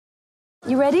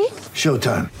You ready?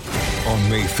 Showtime. On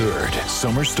May 3rd,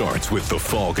 summer starts with The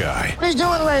Fall Guy. Let's do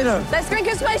it later. Let's drink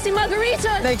a spicy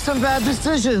margarita. Make some bad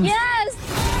decisions. Yes!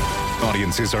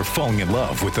 Audiences are falling in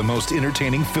love with the most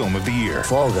entertaining film of the year.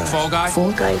 Fall Guy. Fall Guy?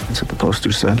 Fall guy. That's what the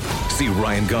poster said. See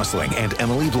Ryan Gosling and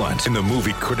Emily Blunt in the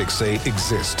movie critics say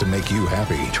exists to make you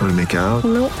happy. Trying to make it out?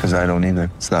 Nope. Because I don't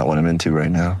either. It's not what I'm into right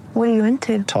now. What are you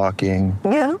into? Talking.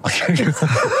 Yeah.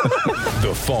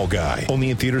 The Fall Guy.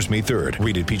 Only in theaters May 3rd.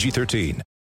 Rated PG-13. Hey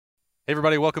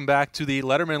everybody, welcome back to the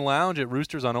Letterman Lounge at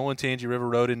Roosters on Olentangy River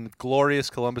Road in glorious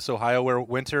Columbus, Ohio, where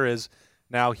winter is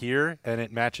now here, and it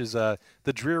matches the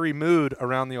dreary mood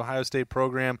around the Ohio State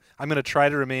program. I'm going to try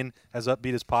to remain as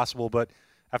upbeat as possible, but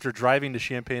after driving to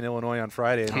Champaign, Illinois on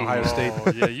Friday, and Ohio State,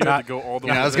 yeah, you had to go all the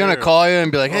way. I was gonna call you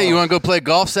and be like, "Hey, you want to go play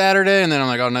golf Saturday?" And then I'm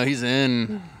like, "Oh no, he's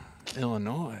in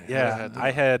Illinois." Yeah,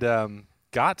 I had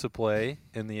got to play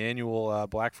in the annual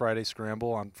Black Friday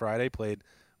Scramble on Friday. Played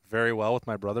very well with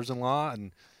my brothers-in-law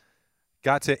and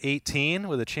got to 18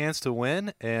 with a chance to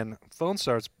win. And phone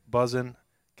starts buzzing.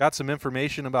 Got some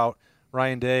information about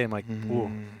Ryan Day. I'm like,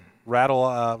 ooh, rattle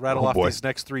off these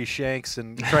next three shanks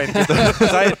and try and get them.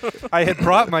 'Cause I had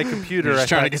brought my computer. Just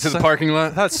trying to get to the parking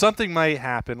lot. I thought something might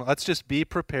happen. Let's just be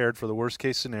prepared for the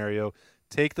worst-case scenario.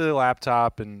 Take the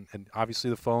laptop and obviously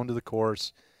the phone to the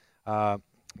course.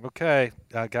 Okay,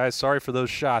 guys, sorry for those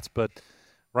shots, but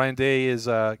Ryan Day is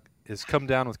come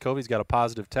down with COVID. He's got a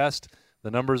positive test.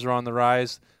 The numbers are on the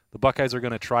rise. The Buckeyes are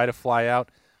going to try to fly out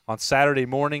on Saturday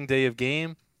morning, day of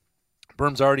game.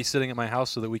 Berm's already sitting at my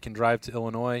house so that we can drive to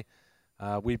Illinois.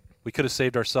 We could have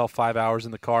saved ourselves 5 hours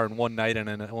in the car and one night in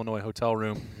an Illinois hotel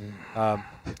room. I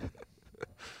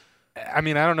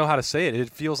mean, I don't know how to say it.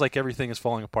 It feels like everything is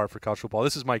falling apart for college football.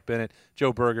 This is Mike Bennett,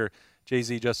 Joe Berger,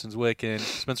 Jay-Z, Justin Zwick, and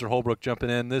Spencer Holbrook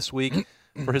jumping in this week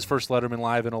for his first Letterman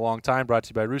Live in a long time, brought to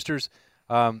you by Roosters.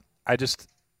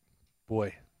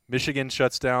 Michigan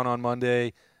shuts down on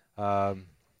Monday.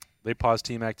 They paused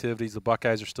team activities. The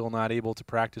Buckeyes are still not able to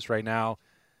practice right now.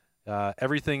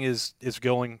 Everything is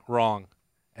going wrong,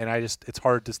 and it's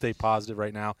hard to stay positive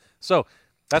right now. So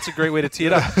that's a great way to tee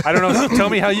it up. I don't know. Tell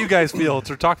me how you guys feel,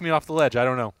 or talk me off the ledge. I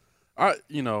don't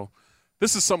know.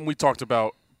 This is something we talked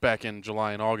about back in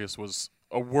July and August, was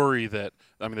a worry that,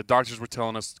 the doctors were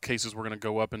telling us cases were going to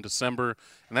go up in December,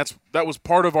 and that was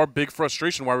part of our big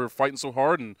frustration, why we were fighting so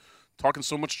hard and talking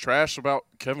so much trash about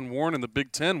Kevin Warren and the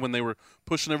Big Ten when they were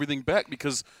pushing everything back,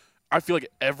 because I feel like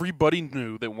everybody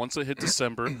knew that once it hit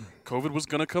December, COVID was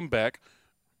going to come back,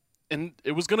 and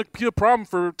it was going to be a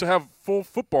problem to have full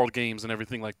football games and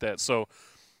everything like that. So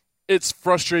it's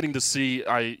frustrating to see.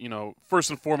 First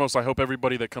and foremost, I hope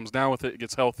everybody that comes down with it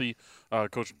gets healthy.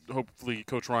 Hopefully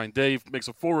Coach Ryan Day makes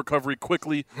a full recovery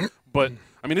quickly. But,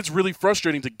 it's really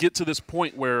frustrating to get to this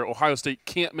point where Ohio State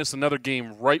can't miss another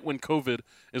game right when COVID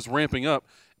is ramping up,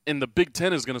 and the Big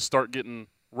Ten is going to start getting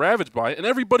ravaged by it. And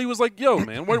everybody was like, yo,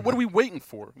 man, what are we waiting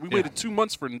for? We waited 2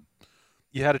 months for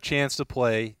 – You had a chance to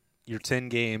play your 10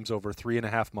 games over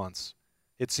 3.5 months.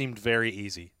 It seemed very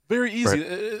easy. Very easy.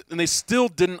 Right. And they still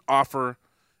didn't offer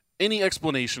any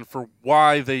explanation for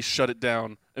why they shut it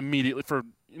down immediately.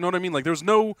 You know what I mean? Like, there's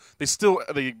no –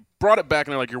 they brought it back,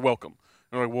 and they're like, you're welcome.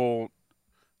 And they're like, well,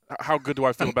 how good do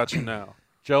I feel about you now?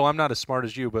 Joe, I'm not as smart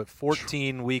as you, but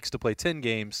 14 weeks to play 10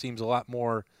 games seems a lot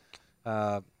more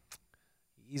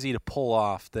easy to pull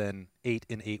off than 8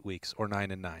 in 8 weeks or 9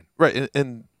 in 9. Right,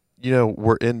 and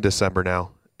we're in December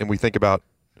now, and we think about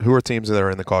who are teams that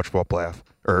are in the college football playoff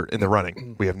or in the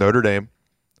running. We have Notre Dame,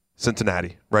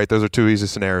 Cincinnati, right? Those are two easy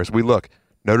scenarios. We look,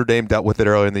 Notre Dame dealt with it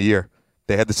early in the year.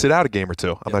 They had to sit out a game or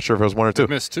two. I'm not sure if it was one or two.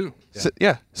 They missed two.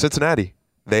 Cincinnati.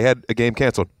 They had a game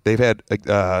canceled. They've had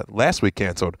last week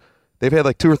canceled. They've had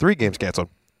like 2 or 3 games canceled.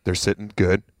 They're sitting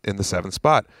good in the 7th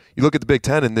spot. You look at the Big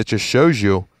Ten, and it just shows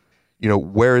you,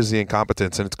 where is the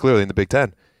incompetence, and it's clearly in the Big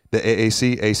Ten. The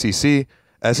AAC, ACC,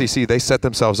 SEC, they set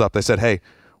themselves up. They said, hey,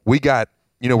 we got,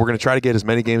 we're going to try to get as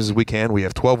many games as we can. We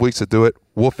have 12 weeks to do it.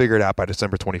 We'll figure it out by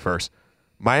December 21st.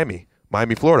 Miami,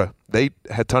 Florida, they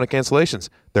had a ton of cancellations.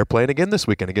 They're playing again this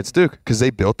weekend against Duke because they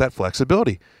built that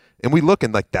flexibility. And we look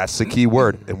and that's the key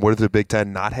word. And what does the Big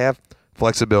Ten not have?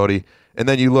 Flexibility. And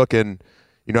then you look and,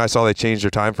 I saw they changed their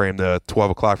time frame to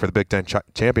 12 o'clock for the Big Ten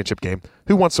championship game.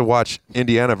 Who wants to watch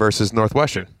Indiana versus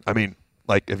Northwestern? Have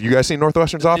you guys seen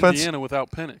Northwestern's offense? Indiana without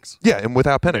Penix. Yeah, and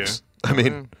without Penix.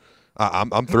 Yeah.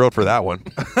 I'm thrilled for that one.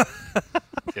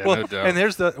 No doubt. And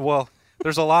there's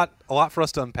a lot for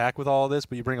us to unpack with all of this,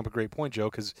 but you bring up a great point, Joe,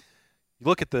 because you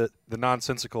look at the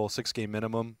nonsensical 6-game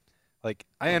minimum. Like,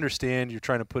 I understand you're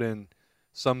trying to put in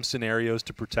some scenarios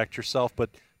to protect yourself, but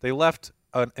they left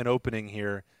an opening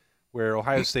here where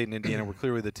Ohio State and Indiana were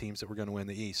clearly the teams that were going to win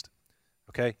the East.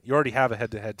 Okay, you already have a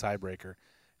head-to-head tiebreaker.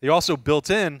 They also built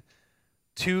in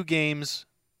 2 games.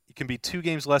 It can be 2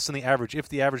 games less than the average if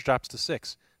the average drops to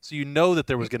 6. So you know that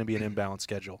there was going to be an imbalanced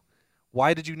schedule.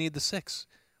 Why did you need the 6?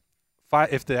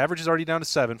 If the average is already down to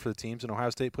 7 for the teams and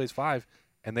Ohio State plays 5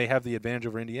 and they have the advantage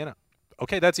over Indiana,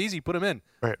 okay, that's easy. Put them in.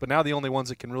 Right. But now the only ones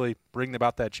that can really bring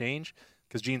about that change,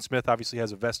 because Gene Smith obviously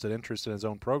has a vested interest in his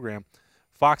own program,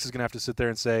 Fox is going to have to sit there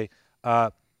and say,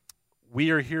 we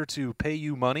are here to pay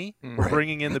you money. We're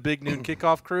bringing in the big noon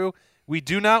kickoff crew. We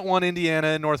do not want Indiana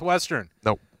and Northwestern.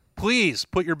 No. Please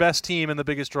put your best team in the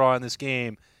biggest draw in this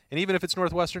game. And even if it's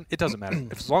Northwestern, it doesn't matter.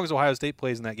 As long as Ohio State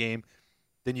plays in that game,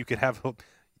 then you could have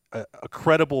a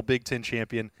credible Big Ten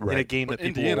champion in a game that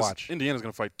people will watch. Indiana's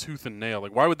going to fight tooth and nail.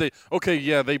 Like, why would they? Okay,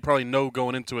 yeah, they probably know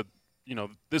going into it,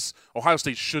 this Ohio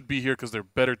State should be here because they're a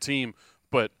better team.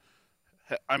 But,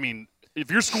 I mean,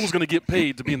 if your school's going to get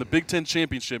paid to be in the Big Ten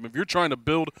championship, if you're trying to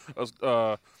build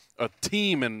a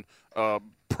team and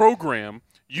program,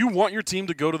 you want your team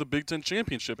to go to the Big Ten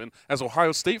championship. And as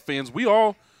Ohio State fans, we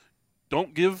all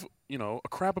don't give a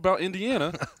crap about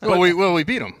Indiana. Well, we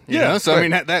beat them. Yeah. So I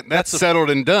mean that's settled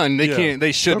and done. They can't.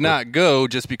 They should not go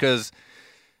just because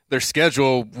their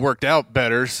schedule worked out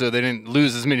better, so they didn't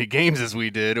lose as many games as we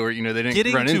did, or they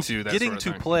didn't run into that. Getting sort of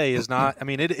to thing. play is not. I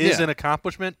mean, it is an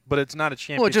accomplishment, but it's not a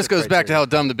championship. Well, it just goes back to how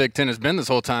dumb the Big Ten has been this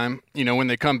whole time. When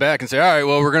they come back and say, "All right,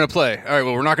 well, we're going to play. All right,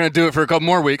 well, we're not going to do it for a couple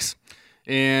more weeks."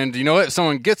 And you know what? If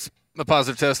someone gets a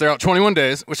positive test, they're out 21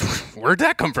 days. Which where'd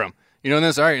that come from? And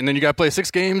that's all right. And then you got to play 6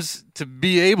 games to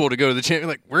be able to go to the champion.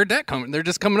 Like, where'd that come? They're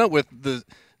just coming up with the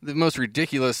most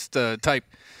ridiculous type,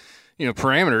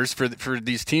 parameters for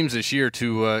these teams this year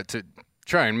to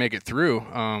try and make it through.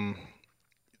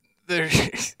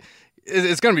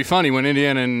 It's going to be funny when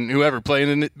Indiana and whoever play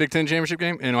in the Big Ten championship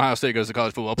game and Ohio State goes to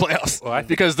college football playoffs,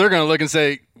 because they're going to look and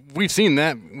say, we've seen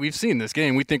that. We've seen this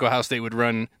game. We think Ohio State would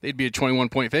run. They'd be a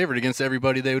 21-point favorite against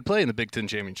everybody they would play in the Big Ten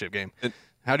championship game.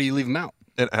 How do you leave them out?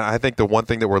 And I think the one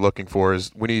thing that we're looking for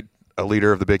is we need a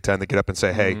leader of the Big Ten to get up and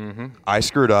say, hey, I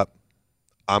screwed up.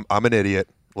 I'm an idiot.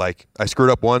 Like, I screwed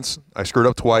up once. I screwed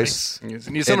up twice. You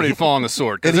need somebody to fall on the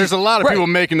sword. Because there's a lot of people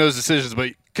making those decisions,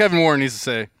 but Kevin Warren needs to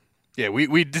say, yeah, we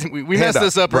messed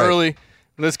this up early.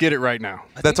 Let's get it right now.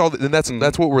 That's all. And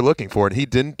that's what we're looking for. And he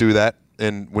didn't do that.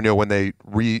 And when they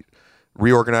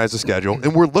reorganize the schedule,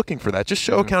 and we're looking for that. Just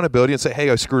show accountability and say, hey,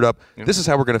 I screwed up. This is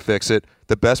how we're going to fix it.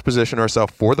 The best position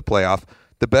ourselves for the playoff.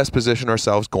 The best position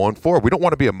ourselves going forward. We don't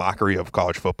want to be a mockery of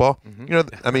college football.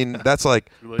 I mean, that's like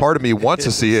part of me wants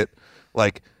to see it,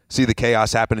 like see the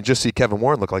chaos happen and just see Kevin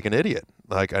Warren look like an idiot.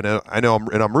 Like I know,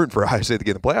 I'm rooting for Ohio State to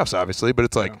get in the playoffs, obviously, but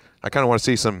it's like I kind of want to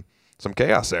see some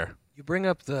chaos there. You bring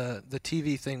up the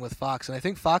TV thing with Fox, and I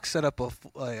think Fox set up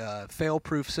a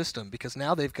fail-proof system because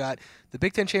now they've got the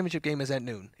Big Ten championship game is at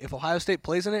noon. If Ohio State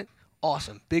plays in it,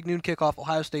 awesome. Big noon kickoff.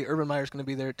 Ohio State, Urban Meyer's going to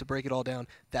be there to break it all down.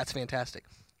 That's fantastic.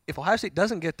 If Ohio State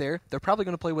doesn't get there, they're probably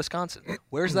going to play Wisconsin.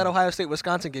 Where's that Ohio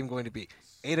State-Wisconsin game going to be?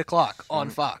 8 o'clock on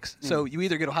Fox. So you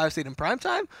either get Ohio State in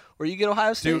primetime or you get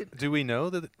Ohio State. Do we know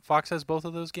that Fox has both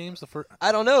of those games?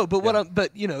 I don't know,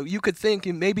 but you could think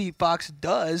maybe Fox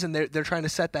does, and they're trying to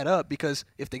set that up because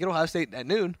if they get Ohio State at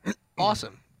noon,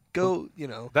 awesome. Go,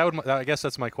 I guess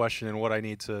that's my question and what I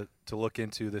need to look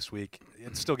into this week.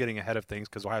 It's still getting ahead of things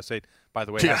because Ohio State, by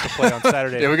the way, has to play on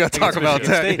Saturday. Yeah, we got to talk about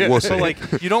that. We'll So, see.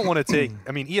 you don't want to take –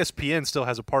 I mean, ESPN still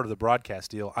has a part of the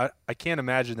broadcast deal. I can't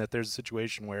imagine that there's a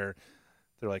situation where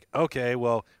they're like, okay,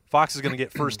 well, Fox is going to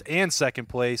get first and second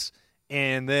place,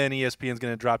 and then ESPN's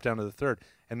going to drop down to the third.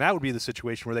 And that would be the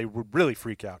situation where they would really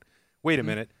freak out. Wait a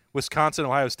minute. Wisconsin,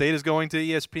 Ohio State is going to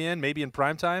ESPN, maybe in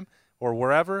primetime or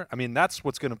wherever. I mean, that's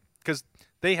what's going to – because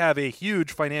they have a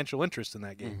huge financial interest in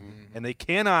that game. And they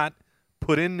cannot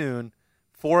put in noon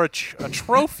for a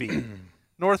trophy,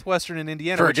 Northwestern and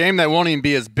Indiana. For a game that won't even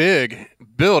be as big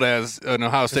billed as an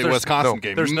Ohio State-Wisconsin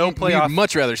game. There's no playoff. We'd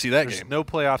much rather see that There's game. no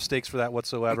playoff stakes for that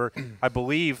whatsoever. I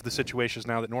believe the situation is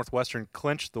now that Northwestern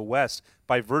clinched the West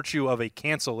by virtue of a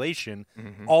cancellation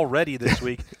already this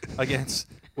week against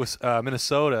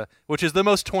Minnesota, which is the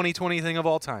most 2020 thing of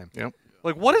all time. Yep.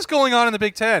 Like, what is going on in the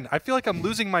Big Ten? I feel like I'm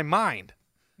losing my mind.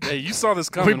 Hey, you saw this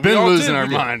coming. We've been losing our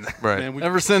mind. Right. Man,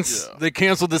 Ever since they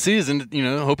canceled the season,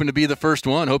 hoping to be the first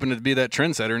one, hoping to be that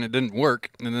trendsetter, and it didn't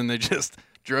work. And then they just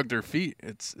drug their feet.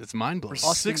 It's mind-blowing.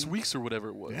 for 6 weeks or whatever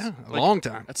it was. Yeah, a long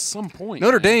time. At some point.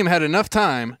 Notre Dame had enough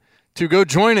time to go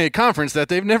join a conference that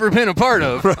they've never been a part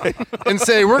of and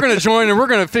say, we're going to join and we're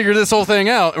going to figure this whole thing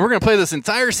out, and we're going to play this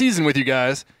entire season with you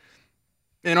guys.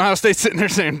 And Ohio State's sitting there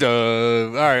saying,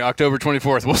 all right, October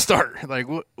 24th, we'll start. Like,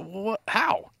 what?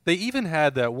 How? They even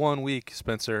had that 1 week,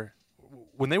 Spencer,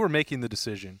 when they were making the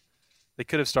decision. They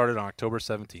could have started on October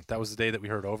 17th. That was the day that we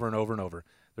heard over and over and over.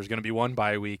 There's going to be one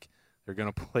bye week. They're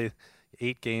going to play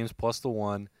 8 games plus the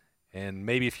one, and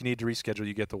maybe if you need to reschedule,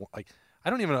 you get the one. Like, I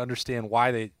don't even understand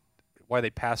why they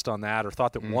passed on that or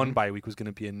thought that one bye week was going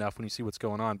to be enough when you see what's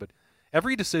going on. But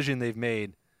every decision they've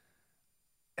made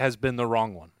has been the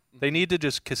wrong one. They need to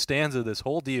just Costanza this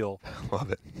whole deal.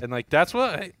 Love it. And like this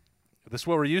is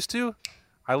what we're used to.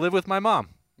 I live with my mom.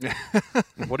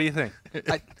 What do you think?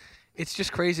 It's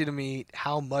just crazy to me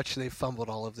how much they've fumbled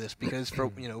all of this because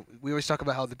we always talk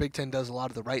about how the Big Ten does a lot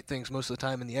of the right things most of the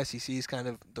time, and the SEC is kind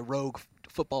of the rogue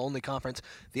football-only conference.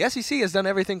 The SEC has done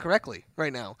everything correctly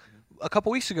right now. A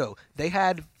couple weeks ago, they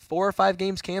had 4 or 5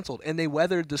 games canceled, and they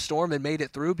weathered the storm and made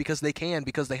it through because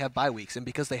they have bye weeks and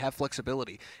because they have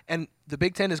flexibility. And the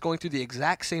Big Ten is going through the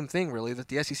exact same thing, really, that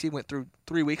the SEC went through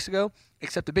 3 weeks ago,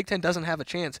 except the Big Ten doesn't have a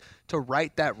chance to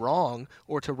right that wrong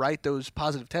or to right those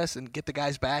positive tests and get the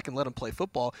guys back and let them play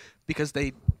football because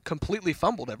they completely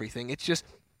fumbled everything.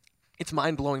 It's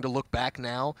mind-blowing to look back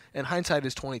now, and hindsight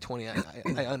is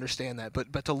 20/20. I understand that,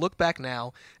 but to look back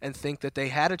now and think that they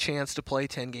had a chance to play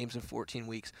 10 games in 14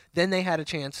 weeks, then they had a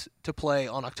chance to play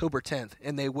on October 10th,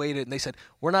 and they waited and they said,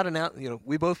 "We're not announcing."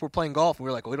 We both were playing golf, and we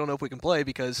were like, "We don't know if we can play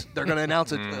because they're going to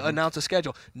announce a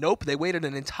schedule." Nope, they waited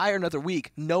an entire another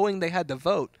week, knowing they had to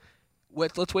vote.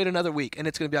 Let's wait another week, and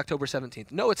it's going to be October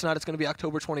 17th. No, it's not. It's going to be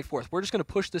October 24th. We're just going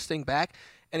to push this thing back,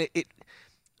 and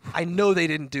I know they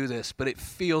didn't do this, but it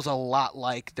feels a lot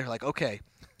like they're like, okay,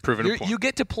 you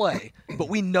get to play, but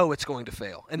we know it's going to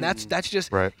fail, and that's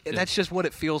just right. That's just what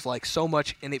it feels like so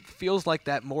much, and it feels like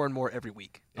that more and more every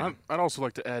week. I'd also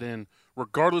like to add in,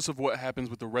 regardless of what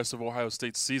happens with the rest of Ohio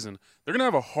State's season, they're going to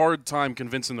have a hard time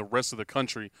convincing the rest of the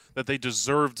country that they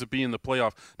deserve to be in the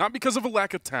playoff, not because of a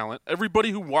lack of talent.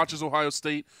 Everybody who watches Ohio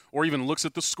State or even looks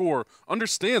at the score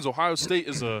understands Ohio State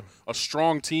is a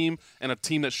strong team and a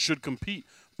team that should compete.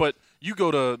 But you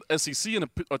go to SEC and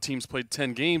a team's played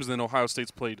 10 games, and then Ohio State's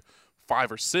played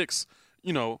 5 or 6.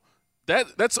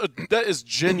 That is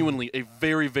genuinely a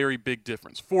very, very big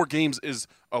difference. 4 games is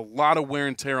a lot of wear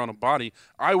and tear on a body.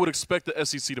 I would expect the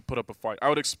SEC to put up a fight. I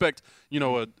would expect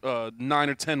a 9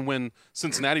 or 10 win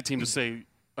Cincinnati team to say,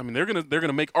 I mean, they're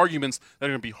gonna make arguments that are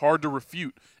gonna be hard to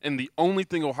refute. And the only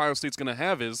thing Ohio State's gonna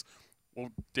have is,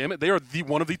 well, damn it, they are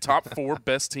one of the top 4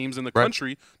 best teams in the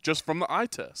country just from the eye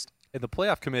test. And the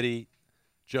playoff committee,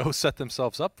 Joe, set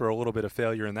themselves up for a little bit of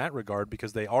failure in that regard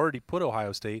because they already put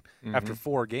Ohio State after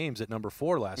 4 games at number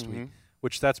 4 last week,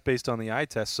 which that's based on the eye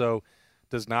test. So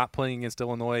does not playing against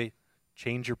Illinois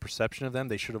change your perception of them?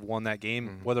 They should have won that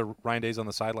game, whether Ryan Day's on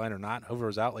the sideline or not. Whoever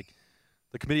was out,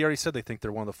 the committee already said they think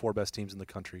they're one of the 4 best teams in the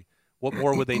country. What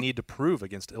more would they need to prove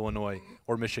against Illinois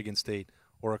or Michigan State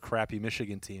or a crappy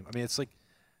Michigan team? I mean, it's like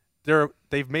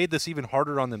they've made this even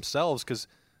harder on themselves because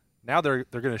now they're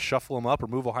going to shuffle them up or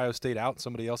move Ohio State out and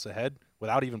somebody else ahead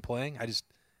without even playing.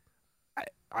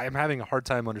 I am having a hard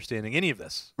time understanding any of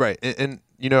this. Right. And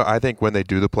I think when they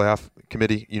do the playoff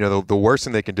committee, the worst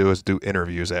thing they can do is do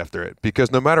interviews after it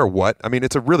because no matter what, I mean,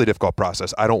 it's a really difficult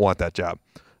process. I don't want that job.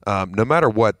 No matter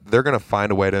what, they're going to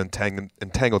find a way to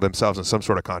entangle themselves in some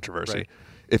sort of controversy. Right.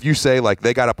 If you say,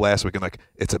 they got up last week and,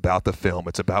 it's about the film,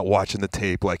 it's about watching the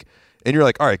tape, and you're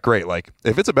like, all right, great.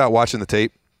 If it's about watching the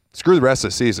tape, screw the rest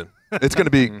of the season. It's going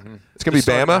to be it's going to be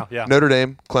Bama, Notre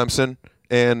Dame, Clemson,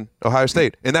 and Ohio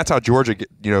State, and that's how Georgia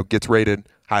gets rated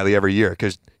highly every year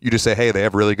because you just say, hey, they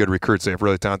have really good recruits, they have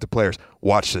really talented players.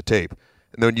 Watch the tape,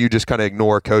 and then you just kind of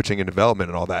ignore coaching and development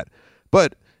and all that.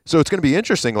 But so it's going to be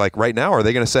interesting. Right now, are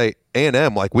they going to say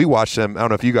A&M? We watched them. I don't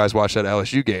know if you guys watched that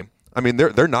LSU game. I mean,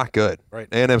 they're not good. Right.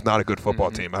 A&M's not a good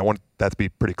football team. I want that to be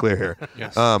pretty clear here.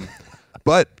 Yes.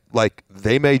 But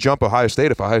they may jump Ohio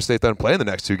State if Ohio State doesn't play in the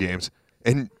next 2 games.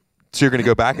 And so you're going to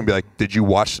go back and be like, did you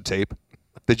watch the tape?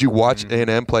 Did you watch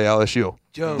A&M play LSU?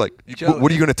 Joe,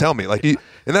 what are you going to tell me?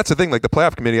 And that's the thing. The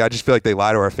playoff committee, I just feel like they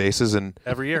lie to our faces. And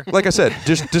every year, like I said,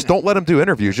 just don't let them do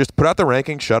interviews. Just put out the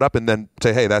ranking, shut up, and then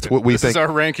say, hey, that's what we think. This is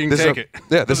our ranking. Take it.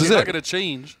 Yeah, this is it. It's not going to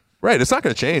change. Right. It's not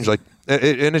going to change.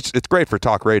 And it's great for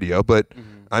talk radio, but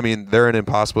I mean, they're in an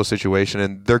impossible situation,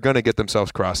 and they're going to get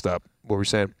themselves crossed up. What were we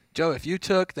saying? Joe, if you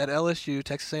took that LSU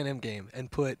Texas A&M game and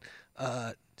put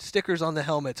stickers on the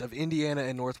helmets of Indiana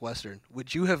and Northwestern,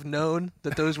 would you have known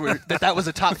that that was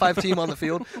a top 5 team on the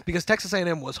field? Because Texas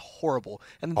A&M was horrible,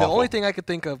 and the only thing I could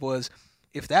think of was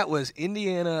if that was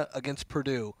Indiana against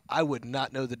Purdue, I would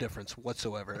not know the difference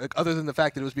whatsoever, other than the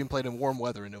fact that it was being played in warm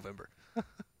weather in November.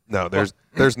 No, there's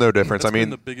no difference. That's I mean, been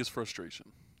the biggest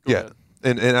frustration. Go ahead.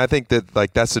 And I think that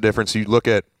that's the difference. You look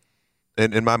at,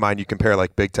 in my mind, you compare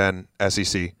Big Ten,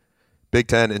 SEC. Big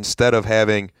Ten, instead of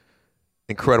having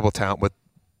incredible talent with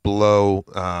below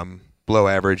below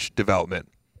average development.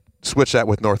 Switch that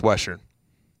with Northwestern,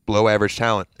 below average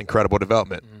talent, incredible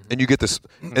development, and you get this.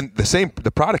 And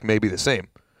the product may be the same.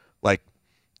 Like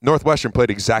Northwestern played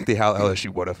exactly how LSU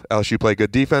would have. LSU played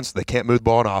good defense. They can't move the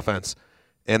ball on offense,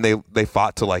 and they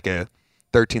fought to like a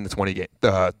 13-20 game.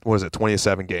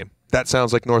 20-7 game. That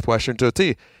sounds like Northwestern to a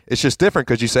T. It's just different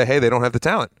because you say, hey, they don't have the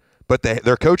talent, but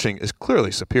their coaching is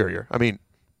clearly superior. I mean,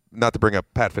 not to bring up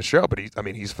Pat Fitzgerald, but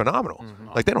he's phenomenal.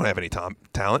 Like they don't have any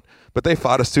talent, but they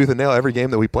fought us tooth and nail every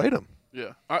game that we played them.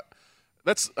 Yeah. I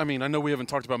know we haven't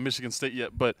talked about Michigan State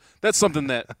yet, but that's something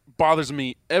that bothers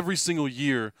me every single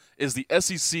year is the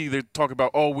SEC. They talk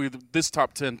about, we're this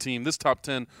top 10 team, this top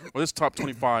 10, or this top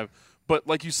 25. But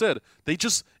like you said, they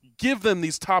just give them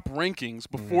these top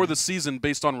rankings before the season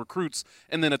based on recruits,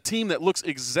 and then a team that looks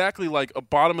exactly like a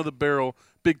bottom-of-the-barrel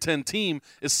Big Ten team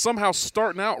is somehow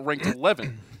starting out ranked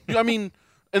 11. I mean,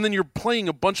 and then you're playing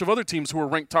a bunch of other teams who are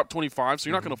ranked top 25, so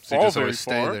you're not going to fall very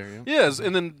far. There, Yes,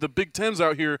 and then the Big Ten's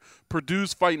out here,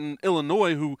 Purdue's fighting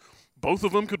Illinois, who both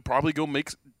of them could probably go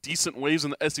make decent waves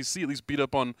in the SEC, at least beat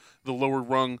up on the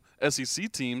lower-rung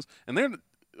SEC teams, and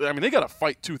they got to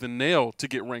fight tooth and nail to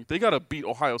get ranked. They got to beat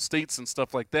Ohio States and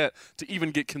stuff like that to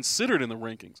even get considered in the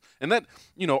rankings. And that,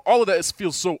 all of that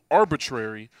feels so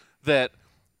arbitrary that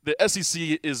the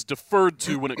SEC is deferred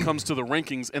to when it comes to the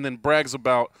rankings and then brags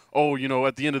about,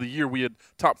 at the end of the year we had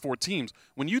top 4 teams.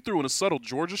 When you threw in a subtle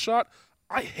Georgia shot,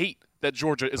 I hate that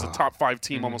Georgia is a top 5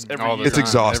 team almost every year. It's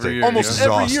exhausting.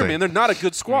 Every year, man. They're not a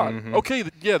good squad. Okay,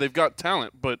 yeah, they've got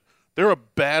talent, but they're a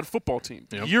bad football team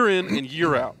year in and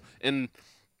year out. And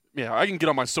yeah, I can get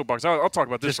on my soapbox. I'll talk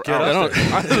about this Just for hours.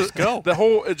 Just go.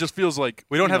 It just feels like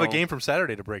We don't have a game from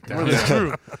Saturday to break down. That's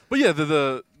true. But yeah,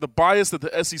 the bias that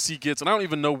the SEC gets, and I don't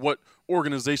even know what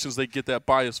organizations they get that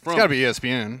bias from. It's got to be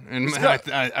ESPN. And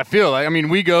I feel like,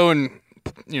 we go and,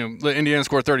 let Indiana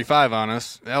score 35 on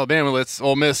us. Alabama lets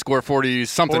Ole Miss score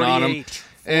 40-something on them.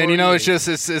 And,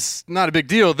 it's not a big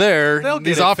deal there.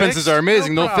 These offenses are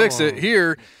amazing. They'll fix it.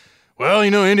 Here, well,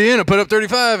 Indiana put up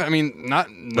 35. Not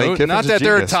that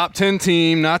they're a top 10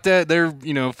 team, not that they're,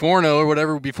 4-0 or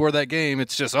whatever before that game.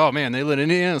 It's just, they let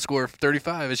Indiana score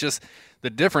 35. It's just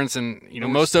the difference. And,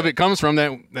 most of it comes from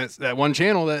that one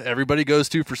channel that everybody goes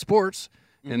to for sports.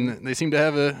 And they seem to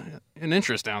have an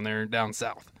interest down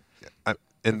south.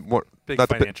 And not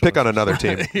to pick on another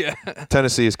team.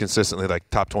 Tennessee is consistently like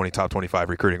top 20, top 25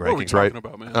 recruiting rankings, right?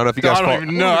 About, man? I don't know if you guys I don't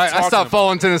even know. I stopped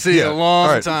following Tennessee a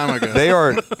long time ago. They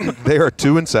are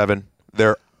 2-7.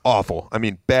 They're awful.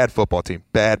 Bad football team.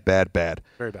 Bad. Very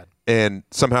bad. And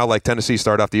somehow, like Tennessee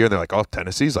started off the year, and they're like,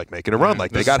 Tennessee's like making a run.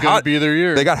 Like they got hot. Be their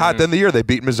year. They got hot. Then the year they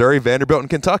beat Missouri, Vanderbilt, and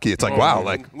Kentucky. It's like wow.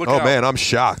 Like man, I'm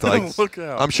shocked. Like look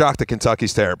out. I'm shocked that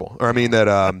Kentucky's terrible, or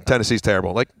that Tennessee's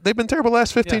terrible. Like they've been terrible the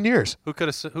last 15 years. Who could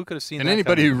have seen? And that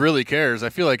anybody coming? who really cares, I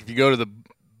feel like if you go to the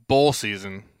bowl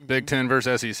season, Big Ten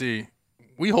versus SEC,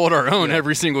 we hold our own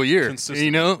every single year.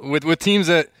 With teams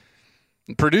that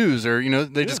Purdue's or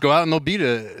they just go out and they'll beat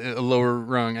a lower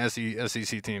rung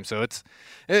SEC team. So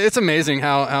it's amazing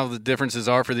how the differences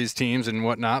are for these teams and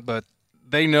whatnot. But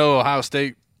they know Ohio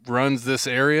State runs this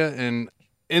area, and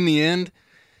in the end,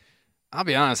 I'll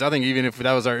be honest. I think even if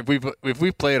that was if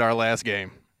we played our last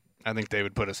game, I think they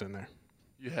would put us in there.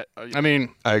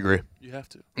 I agree. You have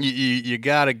to. You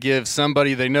got to give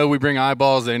somebody. They know we bring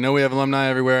eyeballs. They know we have alumni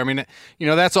everywhere.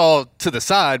 That's all to the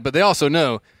side, but they also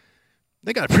know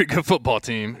they got a pretty good football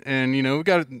team, and we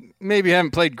got maybe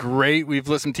haven't played great. We've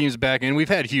let some teams back in. We've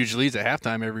had huge leads at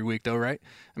halftime every week, though, right?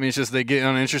 It's just they get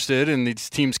uninterested, and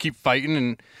these teams keep fighting,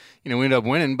 and we end up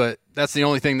winning. But that's the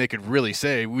only thing they could really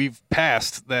say. We've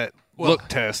passed that look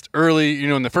test early.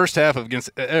 In the first half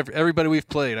against everybody we've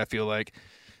played. I feel like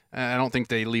I don't think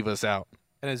they leave us out.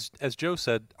 And as Joe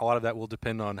said, a lot of that will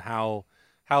depend on how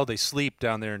they sleep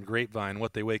down there in Grapevine,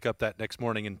 what they wake up that next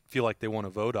morning and feel like they want to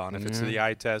vote on. If it's the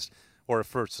eye test, or if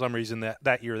for some reason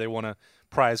that year they want to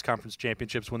prize conference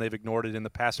championships when they've ignored it in the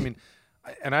past. And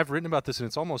I've written about this, and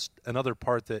it's almost another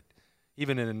part that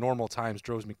even in normal times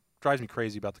drives me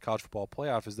crazy about the college football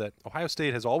playoff is that Ohio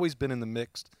State has always been in the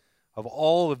mix of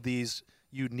all of these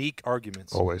unique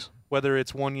arguments. Always. Whether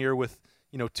it's one year with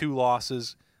 2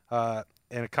 losses and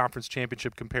a conference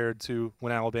championship compared to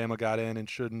when Alabama got in and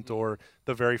shouldn't, or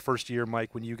the very first year,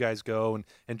 Mike, when you guys go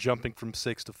and jumping from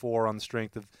 6 to 4 on the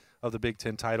strength of the Big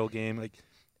Ten title game. Like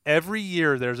every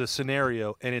year there's a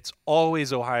scenario, and it's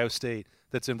always Ohio State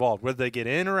that's involved. Whether they get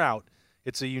in or out,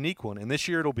 it's a unique one. And this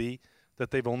year it'll be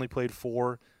that they've only played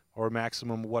 4 or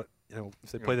maximum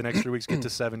if they play the next 3 weeks, get to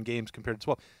 7 games compared to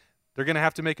 12. They're going to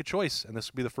have to make a choice, and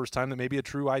this will be the first time that maybe a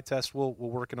true eye test will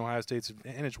work in Ohio State's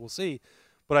advantage. We'll see.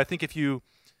 But I think if you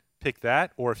pick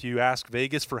that, or if you ask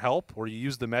Vegas for help, or you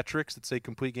use the metrics that say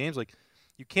complete games, like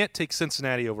you can't take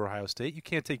Cincinnati over Ohio State, you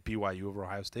can't take BYU over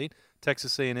Ohio State,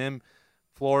 Texas A&M,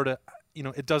 Florida.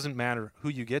 It doesn't matter who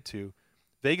you get to.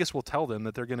 Vegas will tell them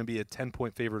that they're going to be a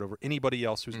 10-point favorite over anybody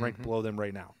else who's ranked below them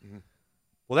right now.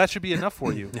 Well, that should be enough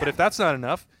for you. But if that's not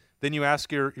enough, then you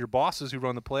ask your bosses who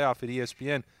run the playoff at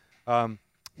ESPN,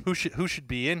 who should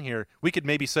be in here. We could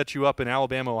maybe set you up an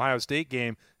Alabama-Ohio State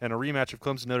game and a rematch of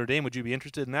Clemson-Notre Dame. Would you be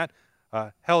interested in that?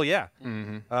 Hell yeah.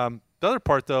 The other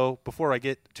part, though, before I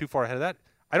get too far ahead of that,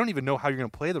 I don't even know how you're going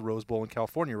to play the Rose Bowl in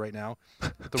California right now.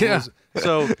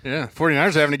 So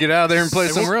 49ers are having to get out of there and play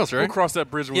somewhere else, right? We'll cross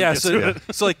that bridge when we get to it.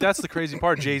 So like that's the crazy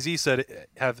part. Jay-Z said,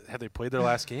 have they played their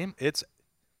last game? That's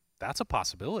a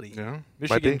possibility. Yeah.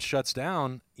 Michigan shuts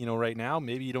down, right now.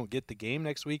 Maybe you don't get the game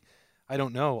next week. I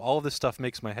don't know. All of this stuff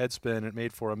makes my head spin. It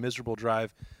made for a miserable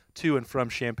drive to and from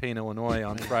Champaign, Illinois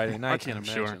on Friday night. I can't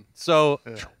imagine. So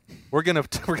we're gonna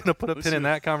put a pin in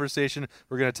that conversation.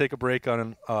 We're gonna take a break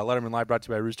on Letterman Live, brought to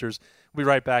you by Roosters. We'll be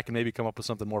right back and maybe come up with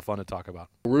something more fun to talk about.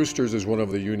 Roosters is one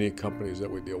of the unique companies that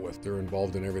we deal with. They're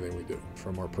involved in everything we do,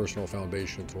 from our personal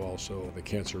foundation to also the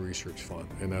Cancer Research Fund.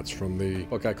 And that's from the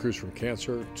Buckeye Cruise from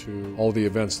Cancer to all the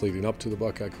events leading up to the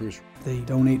Buckeye Cruise. They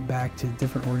donate back to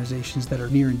different organizations that are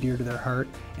near and dear to their heart,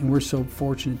 and we're so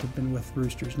fortunate to have been with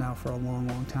Roosters now for a long,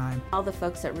 long time. All the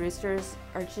folks at Roosters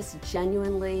are just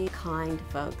genuinely kind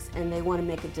folks, and they want to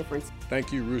make a difference.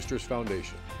 Thank you, Roosters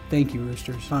Foundation. Thank you,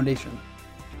 Roosters Foundation.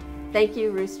 Thank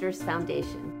you, Roosters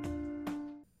Foundation.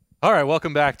 All right,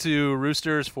 welcome back to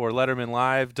Roosters for Letterman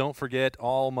Live. Don't forget,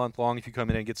 all month long, if you come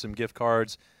in and get some gift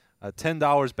cards,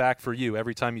 $10 back for you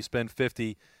every time you spend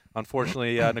 $50.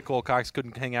 Unfortunately, Nicole Cox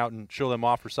couldn't hang out and show them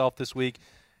off herself this week,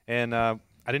 and I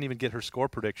didn't even get her score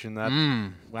prediction.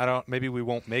 Maybe we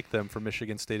won't make them for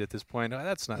Michigan State at this point.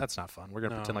 That's not fun. We're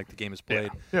gonna pretend like the game is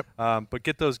played. Yeah. Yep. But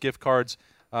get those gift cards.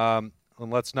 And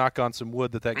let's knock on some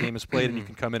wood that game is played, and you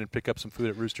can come in and pick up some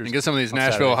food at Roosters. And get some of these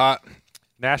Nashville hot.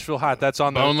 Nashville hot. That's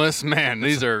on boneless. Man,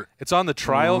 these are. It's on the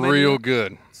trial menu. Real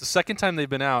good. It's the second time they've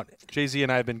been out. Jay-Z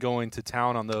and I have been going to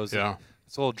town on those. Yeah.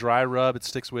 It's a little dry rub. It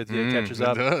sticks with you. It catches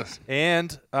up. It does.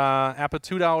 And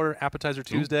 $2 appetizer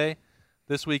Tuesday.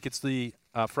 This week it's the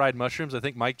fried mushrooms. I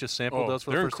think Mike just sampled those for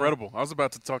the first time. They're incredible. I was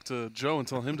about to talk to Joe and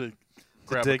tell him to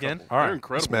grab dig a in. couple. All right. They're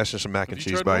incredible. Smashing some mac and Have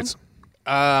you cheese tried bites. one?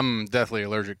 I'm definitely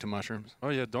allergic to mushrooms. Oh,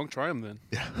 yeah, don't try them then.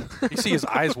 Yeah. You see his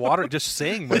eyes water just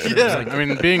saying mushrooms. Yeah. Like, I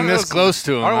mean, being this close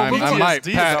to them, I might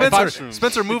pass.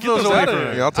 Spencer, move those away from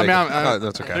me. Yeah, I'll take them.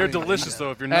 That's okay. They're delicious, though,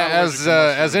 if you're not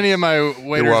as any of my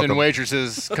waiters welcome. and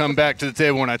waitresses come back to the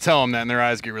table when I tell them that and their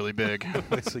eyes get really big,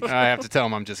 I have to tell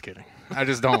them I'm just kidding. I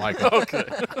just don't like it. Okay.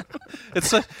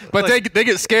 But they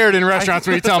get scared in restaurants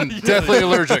when you tell them definitely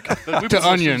allergic to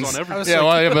onions.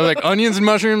 But like onions and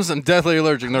mushrooms, I'm definitely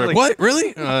allergic. And they're like, what?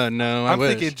 Really? No, I I'm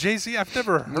wish. thinking, Jay-Z, I've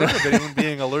never heard of anyone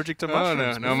being allergic to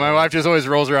mushrooms. No. My wife just always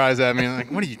rolls her eyes at me like,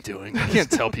 what are you doing? You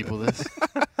can't tell people this.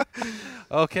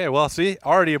 Okay, well, see,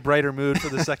 already a brighter mood for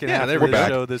the second half of this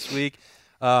show this week.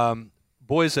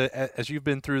 Boys, as you've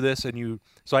been through this,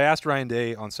 so I asked Ryan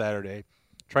Day on Saturday,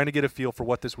 trying to get a feel for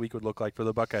what this week would look like for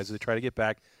the Buckeyes as they try to get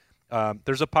back.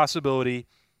 There's a possibility,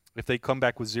 if they come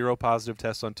back with 0 positive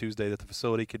tests on Tuesday, that the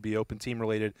facility could be open.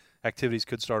 Team-related activities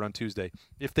could start on Tuesday.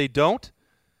 If they don't,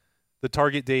 the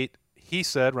target date,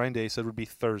 Ryan Day said, would be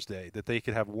Thursday, that they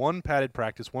could have one padded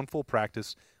practice, one full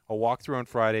practice, a walkthrough on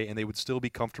Friday, and they would still be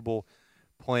comfortable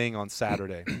playing on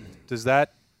Saturday. Does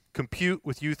that compute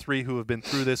with you three who have been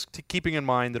through this, keeping in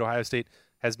mind that Ohio State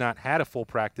has not had a full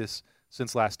practice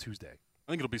since last Tuesday?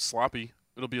 I think it'll be sloppy.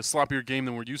 It'll be a sloppier game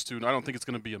than we're used to, and I don't think it's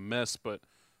going to be a mess, but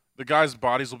the guys'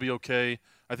 bodies will be okay.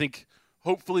 I think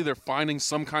hopefully they're finding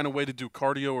some kind of way to do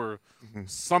cardio or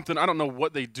something. I don't know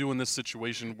what they do in this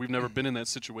situation. We've never been in that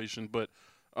situation, but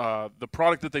the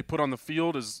product that they put on the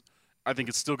field I think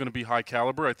it's still going to be high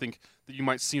caliber. I think that you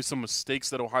might see some mistakes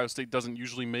that Ohio State doesn't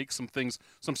usually make, some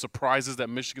surprises that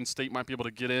Michigan State might be able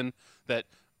to get in that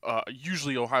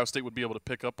usually Ohio State would be able to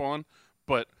pick up on,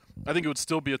 but I think it would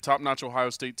still be a top-notch Ohio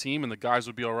State team, and the guys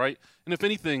would be all right. And if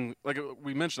anything, like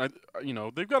we mentioned,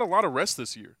 they've got a lot of rest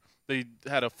this year. They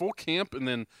had a full camp, and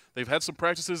then they've had some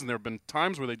practices, and there have been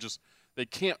times where they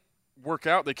can't work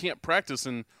out, they can't practice.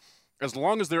 And as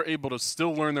long as they're able to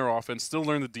still learn their offense, still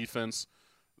learn the defense,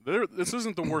 this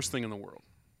isn't the worst thing in the world.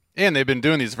 And they've been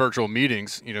doing these virtual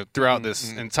meetings, throughout this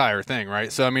entire thing,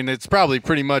 right? So I mean, it's probably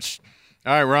pretty much.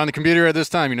 All right, we're on the computer at this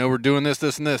time. We're doing this,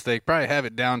 this, and this. They probably have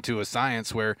it down to a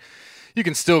science where you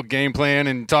can still game plan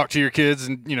and talk to your kids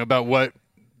and about what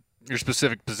your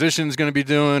specific position is going to be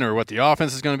doing or what the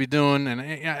offense is going to be doing. And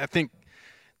I think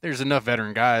there's enough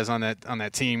veteran guys on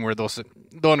that team where they'll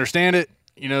understand it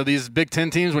these Big Ten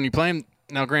teams, when you play them,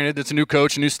 now granted, it's a new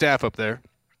coach, a new staff up there,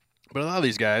 but a lot of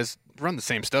these guys run the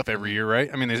same stuff every year, right?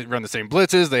 I mean, they run the same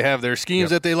blitzes. They have their schemes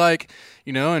that they like,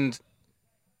 and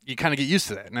you kind of get used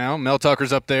to that. Now, Mel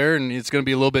Tucker's up there, and it's going to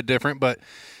be a little bit different, but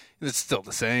it's still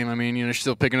the same. I mean, you're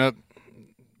still picking up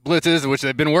blitzes, which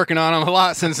they've been working on them a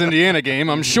lot since Indiana game,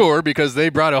 I'm sure, because they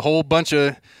brought a whole bunch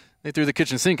of – they threw the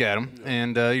kitchen sink at them.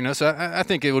 And, so I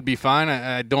think it would be fine.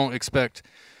 I don't expect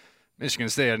Michigan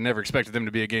State – I never expected them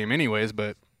to be a game anyways,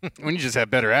 but when you just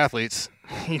have better athletes,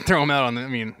 you throw them out on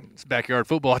it's backyard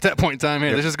football at that point in time.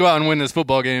 Hey, let's just go out and win this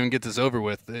football game and get this over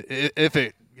with if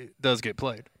it does get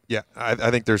played. Yeah,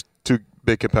 I think there's two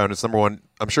big components. Number one,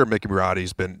 I'm sure Mickey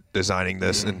Marotti's been designing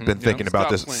this and been thinking about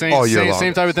this all year long.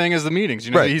 Same type of thing as the meetings.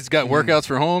 He's got workouts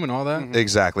for home and all that.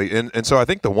 Exactly. And so I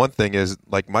think the one thing is,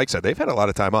 like Mike said, they've had a lot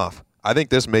of time off. I think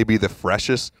this may be the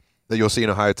freshest that you'll see an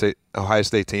Ohio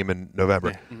State team in November.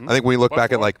 I think when we look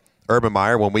back at like Urban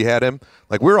Meyer, when we had him,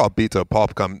 like we were all beat to a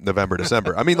pulp come November,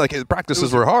 December. I mean, like his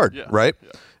practices were hard, right?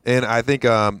 Yeah. And I think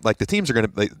like the team's going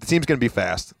to be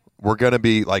fast. We're going to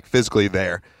be like physically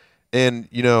there. And,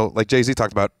 like Jay-Z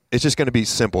talked about, it's just going to be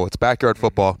simple. It's backyard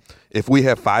football. If we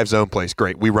have 5 zone plays,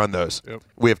 great. We run those. Yep.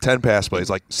 We have 10 pass plays.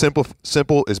 Like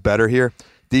simple is better here.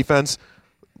 Defense,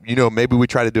 maybe we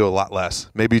try to do a lot less.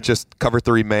 Maybe just cover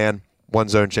 3 man, 1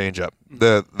 zone changeup.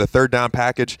 The third down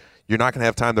package, you're not going to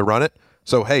have time to run it.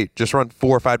 So, hey, just run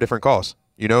 4 or 5 different calls.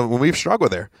 When we've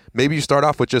struggled there, maybe you start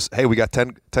off with just, hey, we got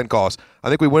 10 calls. I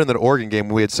think we went in the Oregon game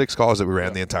when we had 6 calls that we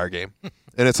ran the entire game.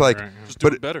 And it's like, just do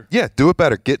it better. Yeah, do it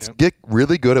better. Get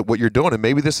really good at what you're doing. And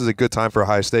maybe this is a good time for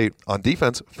Ohio State on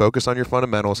defense. Focus on your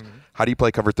fundamentals. How do you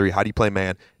play cover 3? How do you play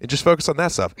man? And just focus on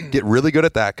that stuff. Get really good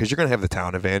at that because you're going to have the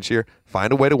talent advantage here.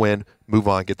 Find a way to win. Move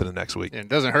on. Get to the next week. Yeah, it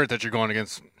doesn't hurt that you're going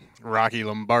against Rocky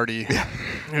Lombardi.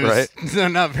 Right?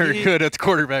 Not very good at the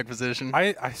quarterback position.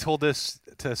 I told this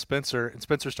to Spencer, and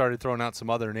Spencer started throwing out some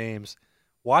other names.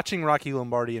 Watching Rocky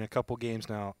Lombardi in a couple games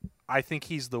now, I think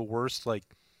he's the worst,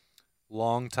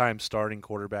 long-time starting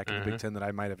quarterback in the Big Ten that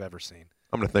I might have ever seen.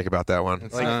 I'm going to think about that one.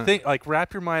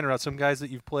 Wrap your mind around some guys that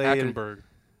you've played.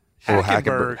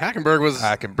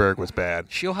 Hackenberg was bad.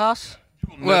 Shieldhouse?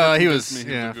 Well, he was.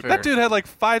 Yeah, fair. That dude had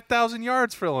 5,000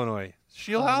 yards for Illinois.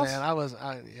 Shieldhouse? Man, I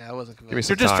wasn't convinced.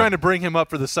 You're just trying to bring him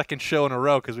up for the second show in a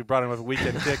row because we brought him with a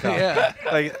weekend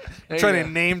kickoff. Trying to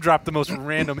name drop the most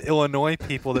random Illinois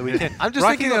people that we can. I'm just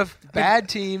thinking of bad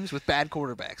teams with bad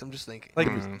quarterbacks. I'm just thinking.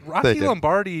 Rocky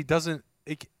Lombardi doesn't.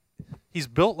 He's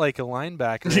built like a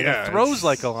linebacker. Yeah, he throws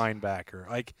like a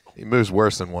linebacker. He moves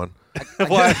worse than one.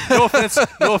 Well,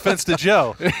 no offense to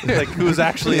Joe, who's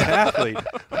actually an athlete.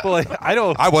 But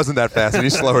I wasn't that fast, and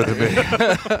he's slower than me.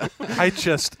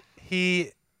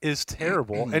 He is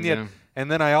terrible, and yet,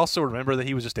 and then I also remember that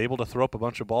he was just able to throw up a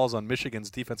bunch of balls on Michigan's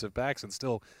defensive backs and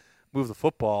still move the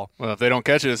football. Well, if they don't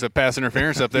catch it, it's a pass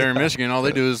interference up there in Michigan. All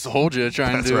they do is hold you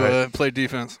trying to play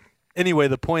defense. Anyway,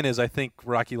 the point is, I think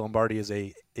Rocky Lombardi is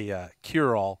a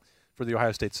cure-all for the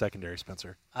Ohio State secondary,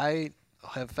 Spencer. I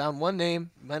have found one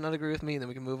name. You might not agree with me, and then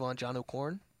we can move on. John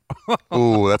O'Korn.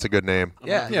 Ooh, that's a good name.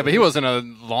 Yeah, but he wasn't a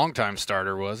long-time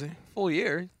starter, was he? Full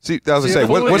year. See, I was going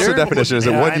to say, what's the definition? Is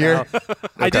it 1 year? Okay.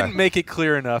 I didn't make it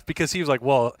clear enough because he was like,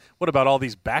 well, what about all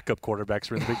these backup quarterbacks?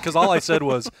 Because all I said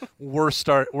was worst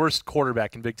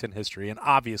quarterback in Big Ten history, and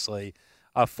obviously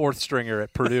a 4th stringer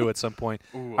at Purdue at some point.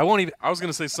 Ooh, I won't even. I was going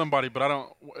to say somebody, but I don't.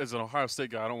 As an Ohio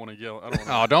State guy, I don't want to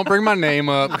yell. Don't bring my name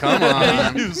up. Come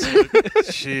on.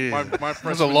 Jeez. My that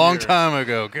was a long time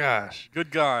ago. Gosh.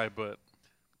 Good guy, but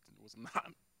it was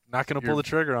not going to pull the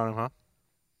trigger on him, huh?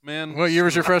 Man, what year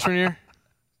was your freshman year?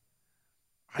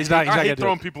 He's not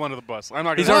throwing people under the bus. I'm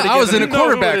not. I was in a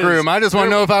quarterback room. I just want to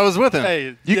know if I was with him.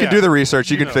 Hey, you can do the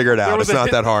research. You can figure it out. It's not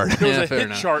that hard. There was a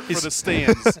hit chart for the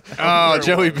stands.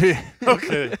 Joey B.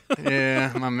 Okay.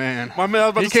 Yeah, my man.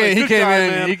 He came in.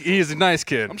 Man. He's a nice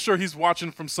kid. I'm sure he's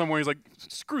watching from somewhere. He's like,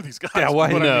 screw these guys. Yeah,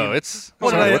 why? No,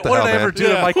 what did I ever do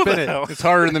to Mike Bennett? It's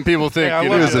harder than people think.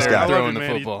 Who is this guy throwing the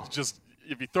football?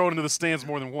 If you throw it into the stands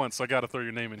more than once, I got to throw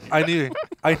your name in here.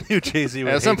 I knew Jay-Z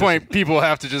would. At some point, people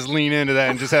have to just lean into that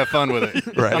and just have fun with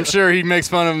it. Right. I'm sure he makes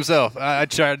fun of himself. I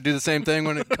try to do the same thing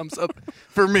when it comes up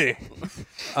for me.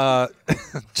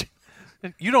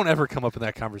 You don't ever come up in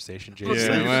that conversation, Jay-Z. He's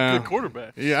a good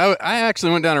quarterback. Yeah, I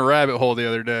actually went down a rabbit hole the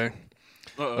other day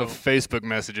of Facebook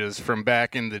messages from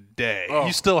back in the day. Oh,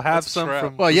 you still have some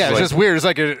from? Well, yeah, it's just weird. It's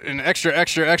like an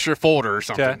extra folder or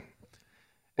something. Okay.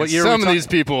 Some of these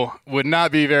people would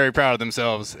not be very proud of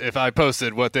themselves if I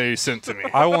posted what they sent to me.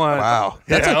 Wow.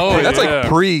 That's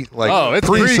it's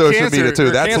pre-social media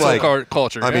too. That's like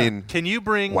culture. I mean, can you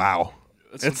bring? Wow.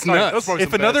 It's nuts.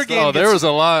 If another game, oh, there was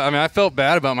a lot. I mean, I felt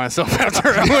bad about myself after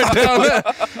I went down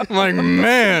that. I'm like,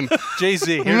 man,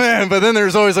 Jay-Z, man. But then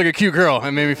there's always like a cute girl.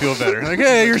 It made me feel better. Like,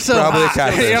 hey, you're so Probably hot. a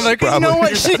catfish. Hey, I'm like, you know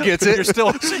what? She gets it. You're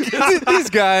still These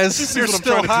guys. You're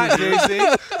still hot,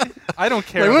 Jay-Z. I don't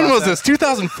care. Like, when about was that. this?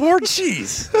 2004?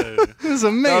 Jeez, this is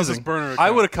amazing. That was his burner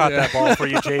I would have account. caught that ball for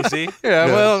you, Jay-Z. Yeah,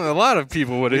 well, a lot of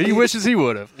people would have. He wishes he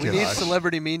would have. We need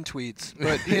celebrity mean tweets.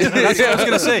 But That's what I was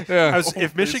going to say. Yeah.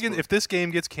 If this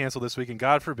game gets canceled this week, and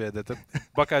God forbid that the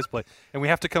Buckeyes play, and we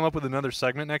have to come up with another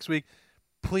segment next week,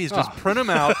 please just print them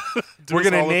out. We're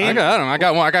going to name. I got them. I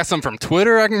got one. I got some from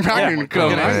Twitter. I can We're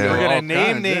come. going to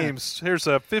name names. Here's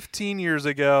 15 years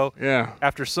ago. Yeah.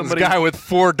 After somebody, This guy with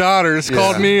 4 daughters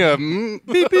called me a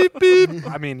beep beep beep.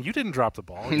 I mean, you didn't drop the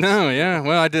ball. No, yeah.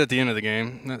 Well, I did at the end of the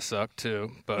game. That sucked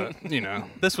too. But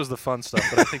This was the fun stuff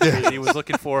that I think Jay-Z was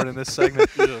looking for in this segment.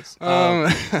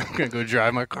 I'm gonna go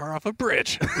drive my car off a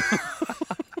bridge.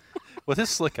 With his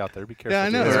slick out there, be careful. Yeah, I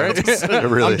know, Jay-Z. right? It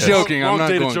really I'm is. joking. I'm Long not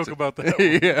day to going joke to. about that.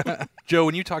 Yeah. Joe,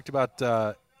 when you talked about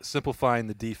simplifying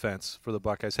the defense for the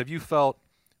Buckeyes, have you felt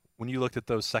when you looked at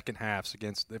those second halves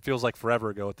against, it feels like forever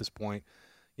ago at this point,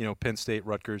 Penn State,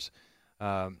 Rutgers,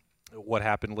 what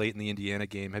happened late in the Indiana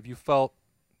game, have you felt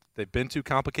they've been too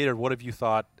complicated? What have you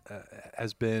thought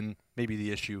has been maybe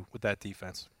the issue with that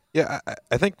defense? Yeah,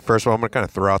 I think, first of all, I'm going to kind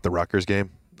of throw out the Rutgers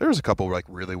game. There was a couple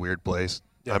really weird plays.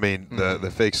 Yeah. I mean,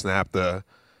 the fake snap, the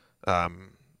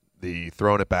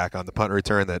throwing it back on the punt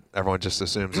return that everyone just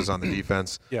assumes is on the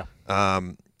defense. Yeah.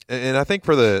 And I think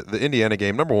for the Indiana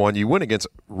game, number one, you win against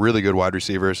really good wide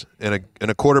receivers and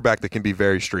a quarterback that can be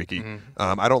very streaky.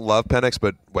 I don't love Penix,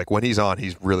 but when he's on,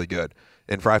 he's really good.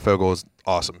 And Freifogel is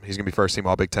awesome. He's going to be first team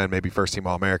All Big Ten, maybe first team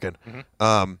All American.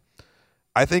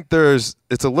 I think it's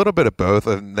a little bit of both.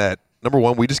 And that number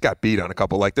one, we just got beat on a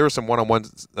couple. There were some one-on-one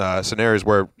scenarios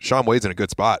where Shaun Wade's in a good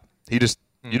spot. You just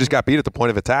got beat at the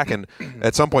point of attack, and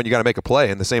at some point you got to make a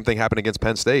play. And the same thing happened against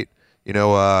Penn State.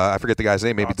 I forget the guy's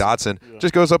name, maybe Dodson. Yeah.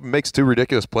 Just goes up and makes 2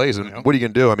 ridiculous plays. And what are you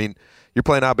going to do? I mean, you're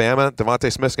playing Alabama.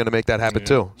 Devontae Smith's going to make that happen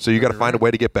too. So you got to find a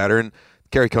way to get better. And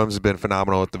Kerry Combs has been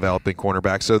phenomenal at developing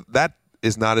cornerbacks. So that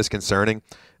is not as concerning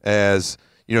as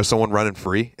someone running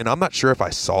free. And I'm not sure if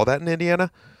I saw that in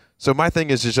Indiana. So my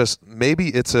thing is just maybe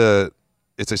it's a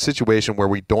situation where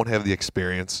we don't have the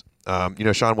experience.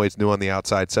 Shaun Wade's new on the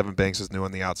outside. Sevyn Banks is new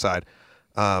on the outside.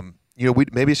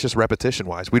 Maybe it's just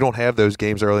repetition-wise. We don't have those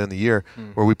games early in the year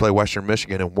where we play Western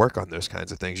Michigan and work on those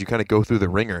kinds of things. You kind of go through the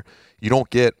ringer. You don't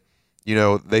get,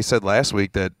 they said last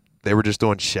week that they were just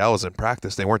doing shells in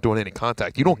practice. They weren't doing any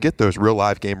contact. You don't get those real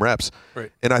live game reps.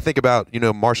 Right. And I think about,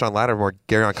 Marshawn Lattimore,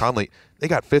 Garyon Conley, they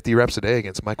got 50 reps a day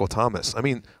against Michael Thomas. I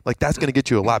mean, that's going to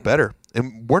get you a lot better.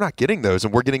 And we're not getting those,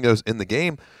 and we're getting those in the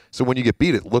game. So when you get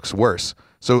beat, it looks worse.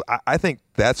 So I think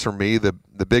that's, for me, the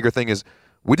bigger thing is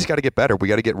we just got to get better. We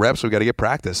got to get reps. We got to get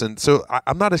practice. And so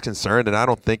I'm not as concerned, and I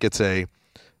don't think it's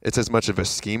as much of a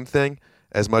scheme thing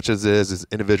as much as it is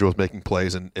individuals making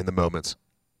plays in the moments.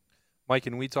 Mike,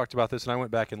 and we talked about this, and I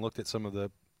went back and looked at some of the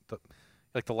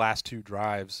last 2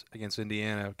 drives against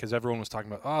Indiana because everyone was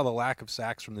talking about, the lack of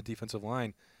sacks from the defensive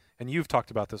line. And you've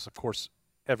talked about this, of course,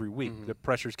 every week. The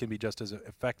pressures can be just as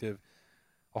effective.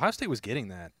 Ohio State was getting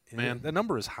that. Man. The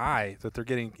number is high that they're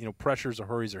getting, pressures or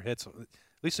hurries or hits. At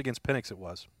least against Penix it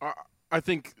was. I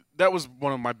think that was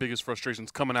one of my biggest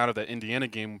frustrations coming out of that Indiana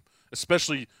game,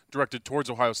 especially directed towards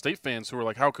Ohio State fans who were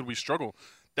like, how could we struggle?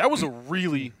 That was a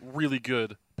really, really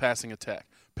good passing attack.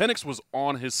 Penix was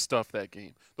on his stuff that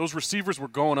game. Those receivers were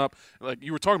going up, like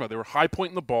you were talking about. They were high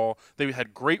pointing the ball. They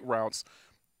had great routes.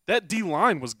 That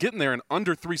D-line was getting there in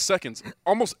under 3 seconds,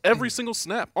 almost every single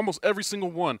snap, almost every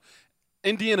single one.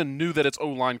 Indiana knew that its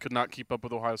O-line could not keep up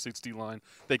with Ohio State's D-line.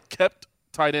 They kept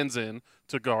tight ends in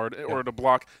to guard or to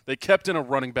block. They kept in a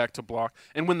running back to block.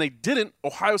 And when they didn't,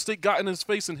 Ohio State got in his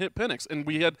face and hit Penix. And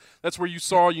that's where you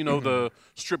saw, the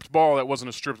stripped ball that wasn't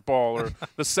a stripped ball or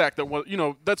the sack that was,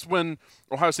 that's when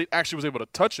Ohio State actually was able to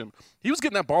touch him. He was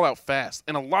getting that ball out fast.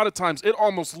 And a lot of times it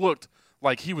almost looked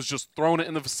like he was just throwing it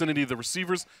in the vicinity of the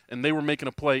receivers and they were making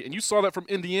a play. And you saw that from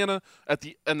Indiana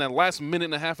in that last minute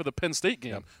and a half of the Penn State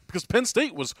game because Penn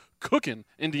State was cooking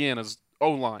Indiana's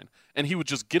O-line, and he would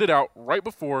just get it out right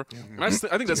before. And I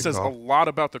think that says a lot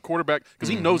about the quarterback because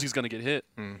he knows he's going to get hit,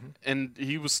 and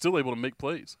he was still able to make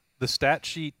plays. The stat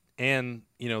sheet and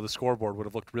the scoreboard would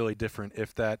have looked really different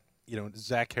if that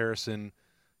Zach Harrison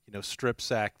strip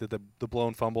sack, the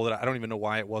blown fumble that I don't even know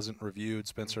why it wasn't reviewed.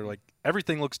 Spencer,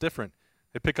 everything looks different.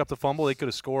 They pick up the fumble, they could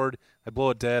have scored. They blow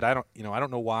it dead. I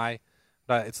don't know why.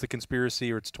 It's the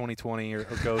conspiracy or it's 2020 or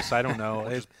ghosts. I don't know.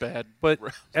 It's bad. But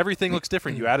everything looks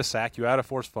different. You add a sack, you add a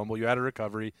forced fumble, you add a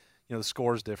recovery. The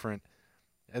score is different.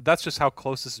 That's just how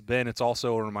close this has been. It's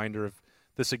also a reminder of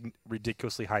this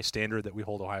ridiculously high standard that we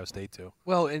hold Ohio State to.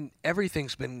 Well, and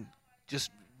everything's been just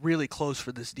really close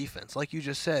for this defense. Like you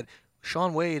just said,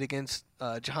 Shaun Wade against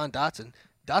Jahan Dotson.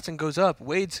 Dotson goes up.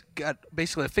 Wade's got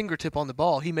basically a fingertip on the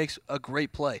ball. He makes a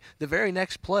great play. The very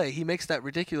next play, he makes that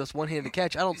ridiculous one-handed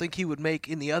catch I don't think he would make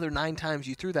in the other 9 times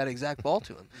you threw that exact ball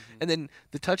to him. And then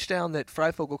the touchdown that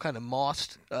Freifogel kind of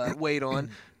mossed Wade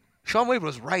on, Shaun Wade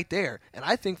was right there, and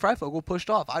I think Freifogel pushed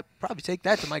off. I'd probably take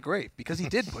that to my grave because he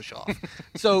did push off.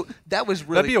 So that was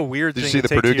really... That'd be a weird Did thing you see to the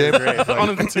take Purdue to your game? grave.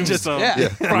 On the tombstone. Yeah.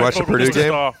 You watched the Purdue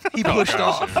game? He pushed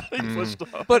off. He pushed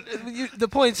off. But the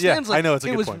point stands, I know, it's a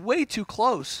it good was point. way too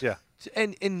close. Yeah.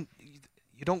 And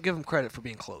you don't give him credit for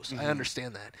being close. I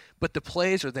understand that. But the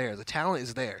plays are there. The talent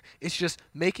is there. It's just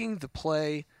making the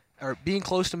play or being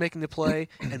close to making the play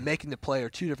and making the play are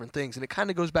two different things. And it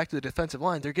kind of goes back to the defensive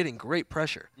line. They're getting great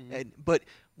pressure. But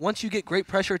once you get great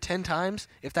pressure 10 times,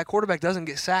 if that quarterback doesn't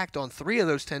get sacked on 3 of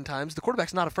those 10 times, the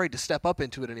quarterback's not afraid to step up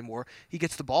into it anymore. He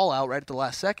gets the ball out right at the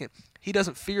last second. He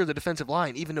doesn't fear the defensive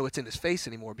line, even though it's in his face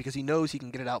anymore, because he knows he can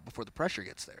get it out before the pressure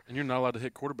gets there. And you're not allowed to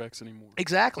hit quarterbacks anymore.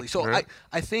 Exactly. So Right.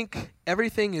 I think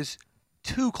everything is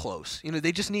too close.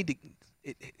 They just need to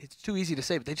it's too easy to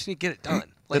say, but they just need to get it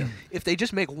done. Like, if they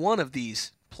just make one of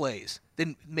these plays,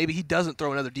 then maybe he doesn't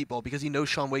throw another deep ball because he knows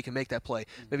Shaun Wade can make that play.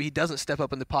 Maybe he doesn't step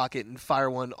up in the pocket and fire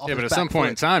one off Yeah, but his at some back point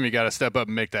foot. in time, you got to step up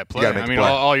and make that play. gotta make I the mean, play.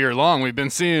 all year long, we've been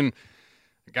seeing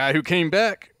a guy who came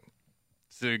back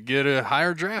to get a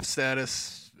higher draft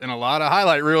status and a lot of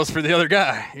highlight reels for the other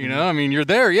guy. You know, I mean, you're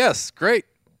there, yes, great.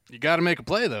 You got to make a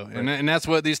play though, and that's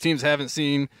what these teams haven't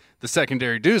seen the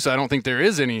secondary do. So I don't think there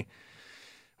is any.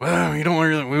 Well, we don't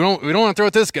want to throw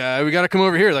at this guy. We got to come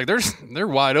over here. Like they're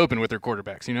wide open with their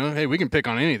quarterbacks. You know, hey, we can pick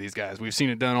on any of these guys. We've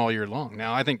seen it done all year long.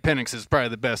 Now, I think Penix is probably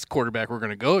the best quarterback we're going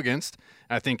to go against.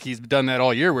 I think he's done that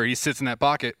all year, where he sits in that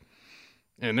pocket,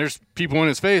 and there's people in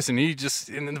his face, and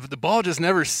the ball just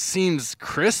never seems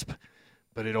crisp,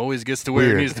 but it always gets to where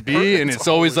Weird. it needs to be, and it's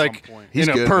always like He's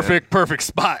in a good, perfect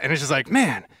spot, and it's just like,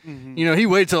 man, you know, he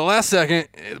waited till the last second.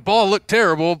 The ball looked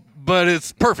terrible, but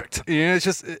it's perfect. You know, it's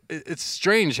just it's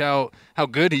strange how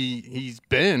good he's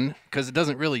been, because it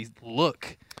doesn't really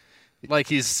look like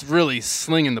he's really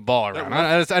slinging the ball around.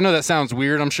 I know that sounds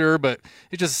weird, I'm sure, but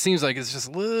it just seems like it's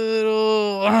just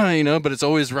little, you know, but it's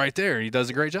always right there. He does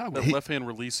a great job with That it. left-hand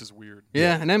release is weird.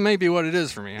 Yeah, and that may be what it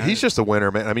is for me. He's just a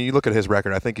winner, man. I mean, you look at his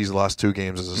record. I think he's lost 2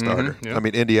 games as a starter. yeah. I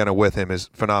mean, Indiana with him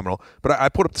is phenomenal. But I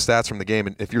put up the stats from the game,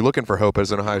 and if you're looking for hope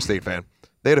as an Ohio State fan,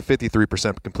 they had a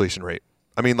 53% completion rate.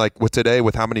 I mean, like with today,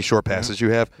 with how many short passes you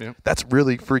have, that's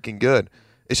really freaking good.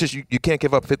 It's just you can't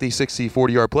give up 50, 60,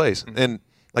 40-yard plays. And,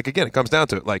 like, again, it comes down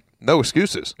to it. Like, no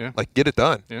excuses. Yeah. Like, get it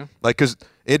done. Yeah. Like, because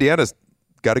Indiana's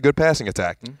got a good passing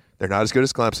attack. They're not as good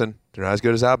as Clemson. They're not as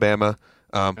good as Alabama.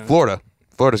 Florida's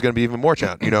going to be even more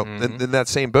challenging. You know, in that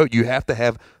same boat, you have to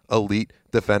have elite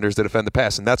defenders to defend the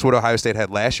pass. And that's what Ohio State had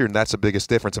last year, and that's the biggest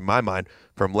difference in my mind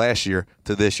from last year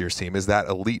to this year's team is that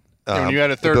elite when you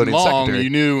had a third and ability in long, secondary. you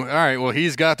knew, all right, well,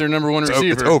 he's got their number one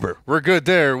receiver. It's over. We're good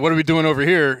there. What are we doing over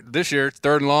here? This year, it's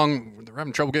third and long. They're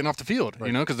having trouble getting off the field,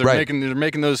 you know, because they're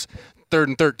making those 3rd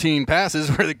and 13 passes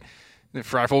where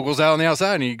Freifogel's out on the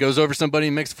outside and he goes over somebody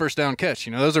and makes the first down catch.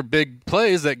 You know, those are big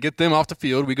plays that get them off the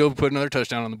field. We go put another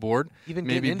touchdown on the board. Even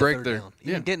maybe getting into break third their down.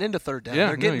 Even getting into third down. Yeah,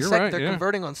 They're getting you're right, they're yeah.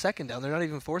 converting on second down. They're not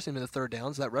even forcing them into third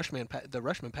downs. That the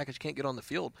rushman package can't get on the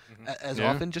field as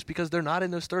often just because they're not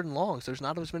in those 3rd and longs. There's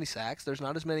not as many sacks. There's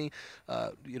not as many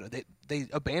they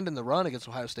abandoned the run against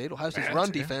Ohio State. Ohio State's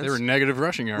run defense. They were negative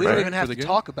rushing yards. We don't right, even for have the to game.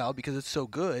 talk about because it's so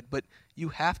good, but you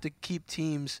have to keep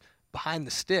teams behind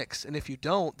the sticks, and if you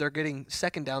don't, they're getting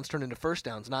second downs turned into first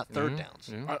downs, not third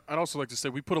downs. I'd also like to say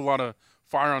we put a lot of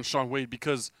fire on Shaun Wade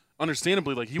because,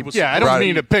 understandably, like he was. Yeah, I don't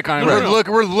mean to pick on him.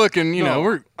 We're looking, you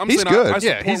know, he's good. I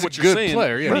support he's what a you're good saying.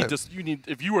 player. Yeah, You need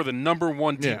if you are the number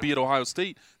 1 DB at Ohio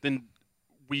State, then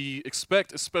we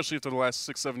expect, especially after the last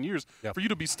 6-7 years, for you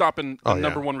to be stopping the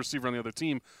number 1 receiver on the other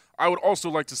team. I would also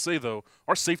like to say though,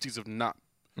 our safeties have not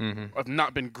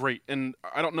been great, and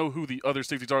I don't know who the other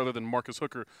safeties are other than Marcus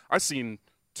Hooker. I've seen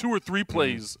 2 or 3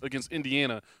 plays against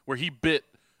Indiana where he bit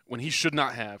when he should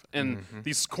not have, and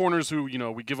these corners who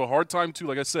we give a hard time to,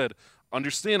 like I said,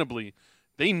 understandably,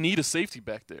 they need a safety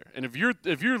back there. And if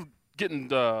you're getting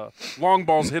long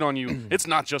balls hit on you, it's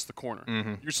not just the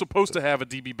corner. You're supposed to have a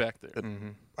DB back there.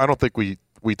 I don't think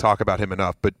we talk about him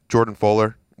enough, but Jordan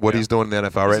Fuller, what he's doing in the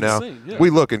NFL right now, insane, yeah. we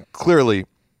look and clearly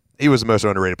he was the most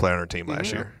underrated player on our team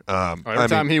last year. Every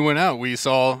time he went out, we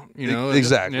saw,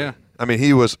 exactly. Yeah. I mean,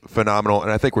 he was phenomenal,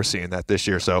 and I think we're seeing that this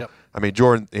year. So, I mean,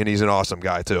 Jordan, and he's an awesome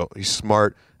guy too. He's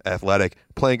smart, athletic,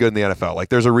 playing good in the NFL. Like,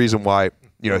 there's a reason why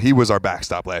he was our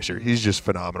backstop last year. He's just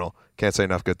phenomenal. Can't say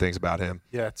enough good things about him.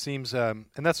 Yeah, it seems, and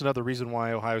that's another reason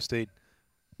why Ohio State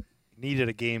needed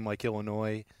a game like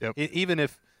Illinois. Yep. Even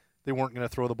if they weren't going to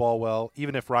throw the ball well,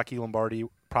 even if Rocky Lombardi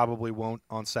probably won't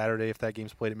on Saturday if that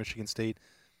game's played at Michigan State,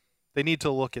 they need to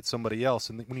look at somebody else.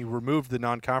 And when you remove the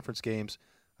non-conference games,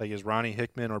 like is Ronnie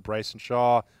Hickman or Bryson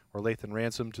Shaw or Lathan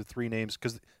Ransom to 3 names,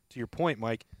 because to your point,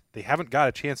 Mike, they haven't got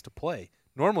a chance to play.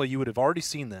 Normally, you would have already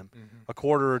seen them a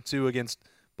quarter or two against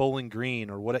Bowling Green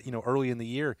or what early in the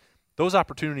year. Those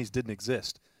opportunities didn't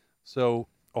exist. So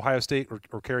Ohio State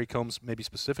or Kerry Combs maybe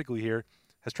specifically here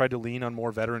has tried to lean on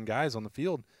more veteran guys on the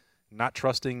field, not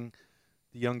trusting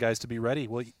the young guys to be ready.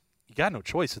 Well, you got no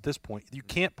choice at this point. You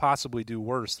can't possibly do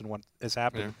worse than what has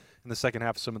happened in the second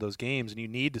half of some of those games, and you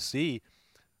need to see,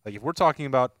 like if we're talking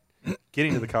about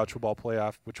getting to the college football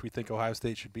playoff, which we think Ohio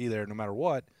State should be there no matter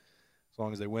what, as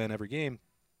long as they win every game,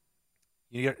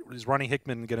 is Ronnie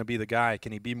Hickman going to be the guy?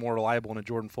 Can he be more reliable in a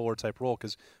Jordan Fuller type role?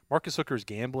 Because Marcus Hooker is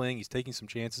gambling. He's taking some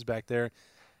chances back there.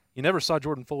 You never saw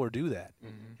Jordan Fuller do that.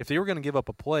 If they were going to give up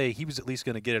a play, he was at least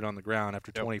going to get it on the ground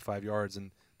after 25 yards,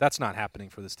 and that's not happening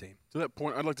for this team. To that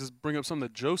point, I'd like to bring up something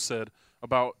that Joe said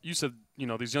about, you said,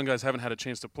 these young guys haven't had a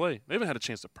chance to play. They haven't had a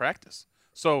chance to practice.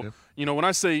 So, when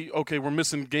I say, okay, we're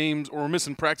missing games or we're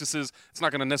missing practices, it's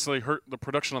not going to necessarily hurt the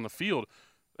production on the field.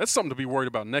 That's something to be worried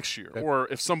about next year. Or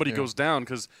if somebody goes down,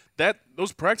 because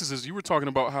those practices, you were talking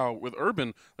about how with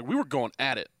Urban, like we were going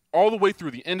at it. All the way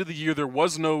through the end of the year, there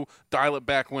was no dial it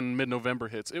back when mid-November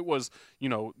hits. It was,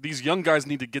 these young guys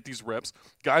need to get these reps.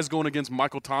 Guys going against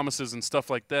Michael Thomases and stuff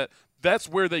like that, that's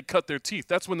where they cut their teeth.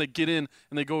 That's when they get in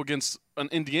and they go against an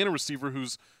Indiana receiver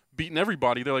who's beating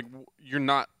everybody. They're like, you're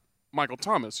not Michael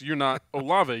Thomas. You're not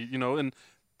Olave, and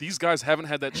these guys haven't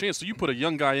had that chance. So you put a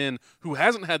young guy in who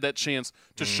hasn't had that chance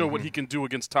to show what he can do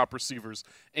against top receivers.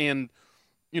 And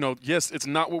yes, it's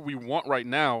not what we want right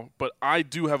now, but I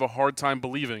do have a hard time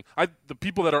believing. The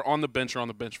people that are on the bench are on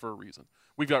the bench for a reason.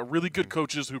 We've got really good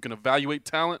coaches who can evaluate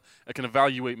talent, and can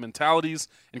evaluate mentalities,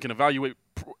 and can evaluate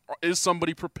is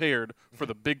somebody prepared for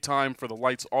the big time, for the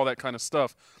lights, all that kind of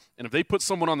stuff. And if they put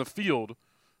someone on the field,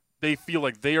 they feel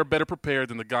like they are better prepared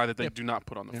than the guy that they do not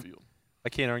put on the field. I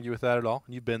can't argue with that at all.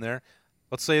 You've been there.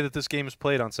 Let's say that this game is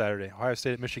played on Saturday. Ohio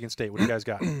State at Michigan State. What do you guys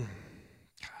got?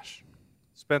 Gosh.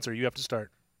 Spencer, you have to start.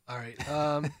 All right.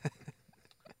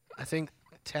 I think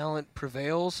talent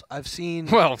prevails. I've seen.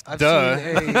 Well, I've duh.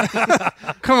 Seen a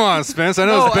Come on, Spence. I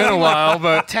know it's been a while,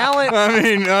 but talent. I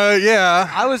mean, yeah.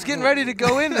 I was getting ready to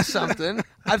go into something.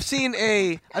 I've seen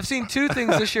 2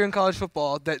 things this year in college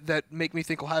football that make me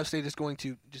think Ohio State is going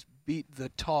to just beat the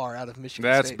tar out of Michigan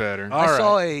State. That's better.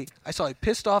 I saw a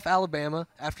pissed off Alabama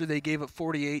after they gave up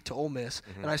 48 to Ole Miss,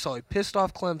 and I saw a pissed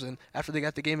off Clemson after they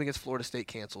got the game against Florida State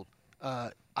canceled.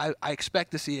 I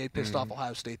expect to see a pissed off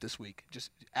Ohio State this week.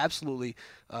 Just absolutely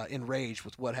enraged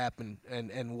with what happened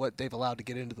and what they've allowed to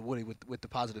get into the Woody with the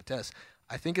positive tests.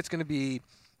 I think it's going to be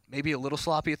maybe a little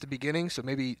sloppy at the beginning, so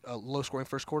maybe a low-scoring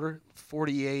first quarter,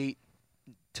 48-10,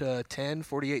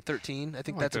 48-13. I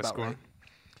think that's about right.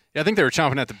 Yeah, I think they were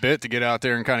chomping at the bit to get out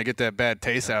there and kind of get that bad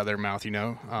taste out of their mouth,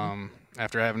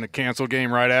 after having to cancel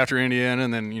game right after Indiana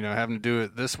and then, having to do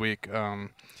it this week.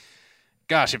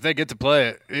 Gosh, if they get to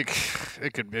play it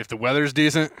could, if the weather's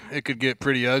decent, it could get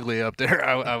pretty ugly up there,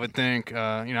 I would think.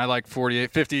 I like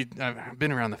 48, 50. I've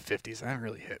been around the 50s. I haven't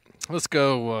really hit. Let's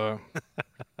go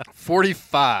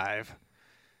 45-13.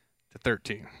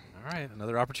 All right,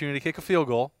 another opportunity to kick a field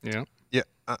goal. Yeah. Yeah,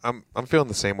 I'm feeling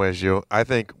the same way as you. I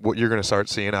think what you're going to start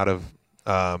seeing out of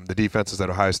the defenses that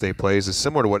Ohio State plays is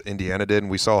similar to what Indiana did,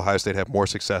 and we saw Ohio State have more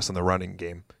success in the running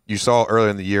game. You saw earlier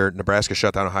in the year, Nebraska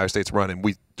shut down Ohio State's run, and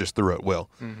we just threw at will.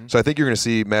 So I think you're going to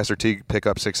see Master Teague pick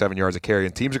up 6-7 yards of carry,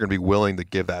 and teams are going to be willing to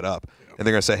give that up. And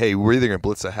they're going to say, hey, we're either going to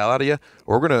blitz the hell out of you,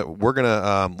 or we're going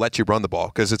to let you run the ball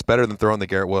because it's better than throwing the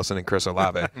Garrett Wilson and Chris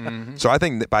Olave. So I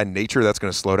think that by nature that's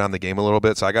going to slow down the game a little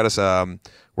bit. So I got us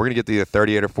we're going to get to either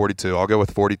 38 or 42. I'll go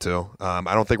with 42.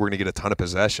 I don't think we're going to get a ton of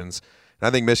possessions. And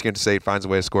I think Michigan State finds a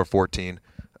way to score 14.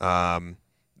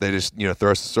 They just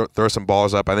throw some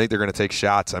balls up. I think they're going to take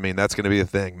shots. I mean, that's going to be the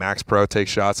thing. Max Pro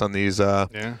takes shots on these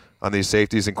on these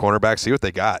safeties and cornerbacks. See what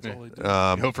they got.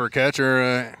 Hope for a catch or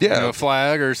a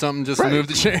flag or something just to move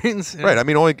the chains. Right. I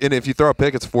mean, and if you throw a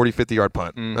pick, it's a 40, 50-yard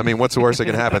punt. I mean, what's the worst that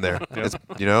can happen there?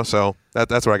 So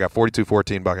that's what I got.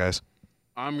 42-14 Buckeyes.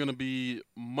 I'm going to be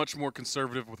much more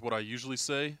conservative with what I usually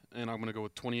say, and I'm going to go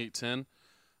with 28-10.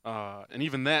 And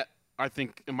even that, I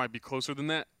think it might be closer than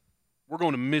that. We're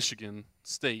going to Michigan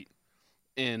State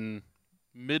in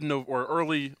mid-November or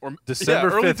early December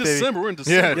 5th, early baby. December. We're in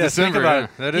December. Yeah, Yes, December. think about yeah. it.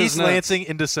 That is East nuts. Lansing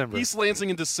in December. East Lansing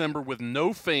in December with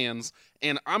no fans,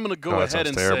 and I'm going to go Oh, that ahead sounds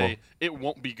and terrible. say it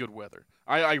won't be good weather.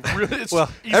 I really it's Well,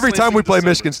 East Every time Lansing we in play December.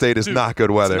 Michigan State is Dude, not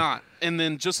good weather. It's not. And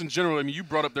then just in general, I mean, you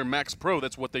brought up their Max Pro.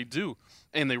 That's what they do.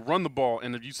 And they run the ball,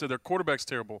 and you said their quarterback's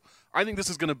terrible. I think this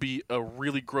is going to be a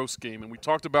really gross game, and we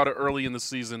talked about it early in the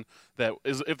season that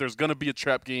if there's going to be a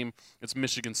trap game, it's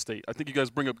Michigan State. I think you guys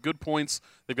bring up good points.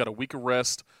 They've got a week of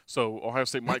rest, so Ohio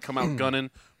State might come out gunning,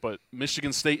 but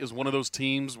Michigan State is one of those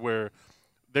teams where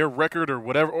their record or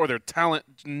whatever or their talent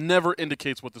never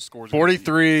indicates what the score is.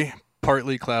 43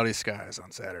 partly cloudy skies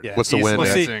on Saturday. Yeah. What's the East wind?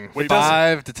 Lansing. Lansing,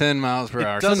 5 to 10 miles per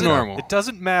hour. It's normal. It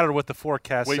doesn't matter what the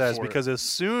forecast Wait says for it. because as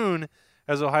soon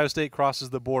as Ohio State crosses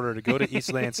the border to go to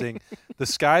East Lansing, the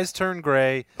skies turn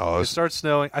gray. Oh, it starts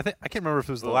snowing. I can't remember if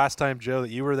it was the last time, Joe, that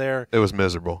you were there. It was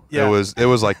miserable. Yeah. It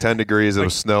was like 10 degrees. It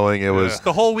was snowing. It was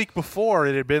The whole week before,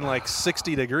 it had been like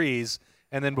 60 degrees,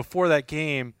 and then before that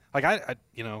game, like I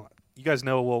you guys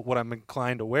know what I'm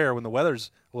inclined to wear when the weather's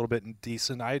a little bit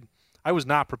decent. I was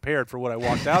not prepared for what I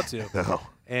walked out to. no.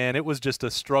 And it was just a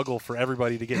struggle for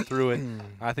everybody to get through it.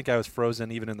 I think I was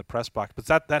frozen even in the press box. But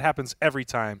that happens every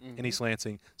time in East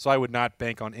Lansing, so I would not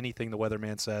bank on anything the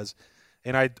weatherman says.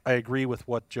 And I agree with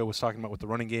what Joe was talking about with the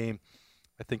running game.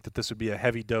 I think that this would be a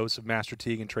heavy dose of Master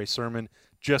Teague and Trey Sermon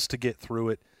just to get through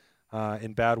it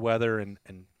in bad weather. And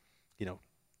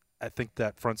I think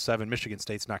that front seven, Michigan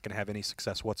State's not going to have any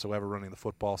success whatsoever running the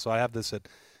football. So I have this at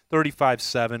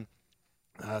 35-7.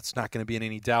 It's not going to be in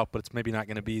any doubt, but it's maybe not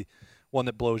going to be one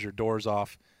that blows your doors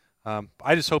off.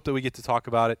 I just hope that we get to talk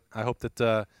about it. I hope that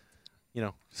So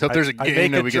if there's a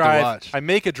game that we get to watch. I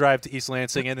make a drive to East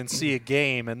Lansing and then see a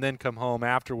game and then come home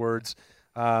afterwards,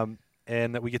 and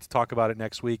that we get to talk about it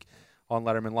next week on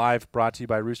Letterman Live, brought to you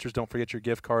by Roosters. Don't forget your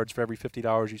gift cards. For every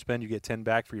 $50 you spend, you get 10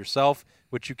 back for yourself,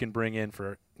 which you can bring in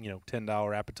for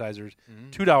 $10 appetizers,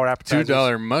 $2 appetizers,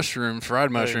 $2 mushrooms, fried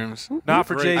mushrooms. Not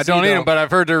for JC. I don't eat them, but I've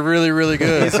heard they're really, really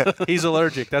good. He's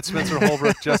allergic. That's Spencer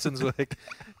Holbrook, Justin Zwick,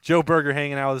 Joe Berger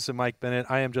hanging out with us, and Mike Bennett.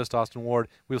 I am just Austin Ward.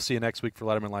 We'll see you next week for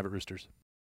Letterman Live at Roosters.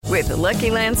 With the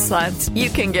Lucky Land Slots, you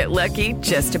can get lucky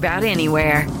just about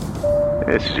anywhere.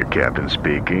 This is your captain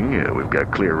speaking. We've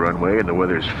got clear runway and the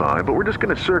weather's fine, but we're just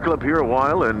going to circle up here a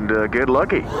while and get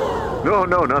lucky. No,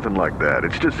 nothing like that.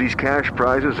 It's just these cash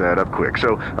prizes add up quick.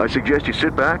 So I suggest you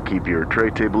sit back, keep your tray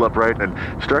table upright, and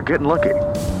start getting lucky.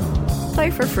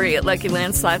 Play for free at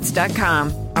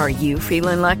LuckyLandSlots.com. Are you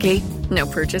feeling lucky? No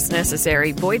purchase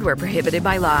necessary. Void where prohibited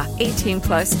by law.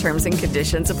 18+ terms and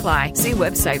conditions apply. See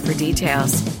website for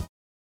details.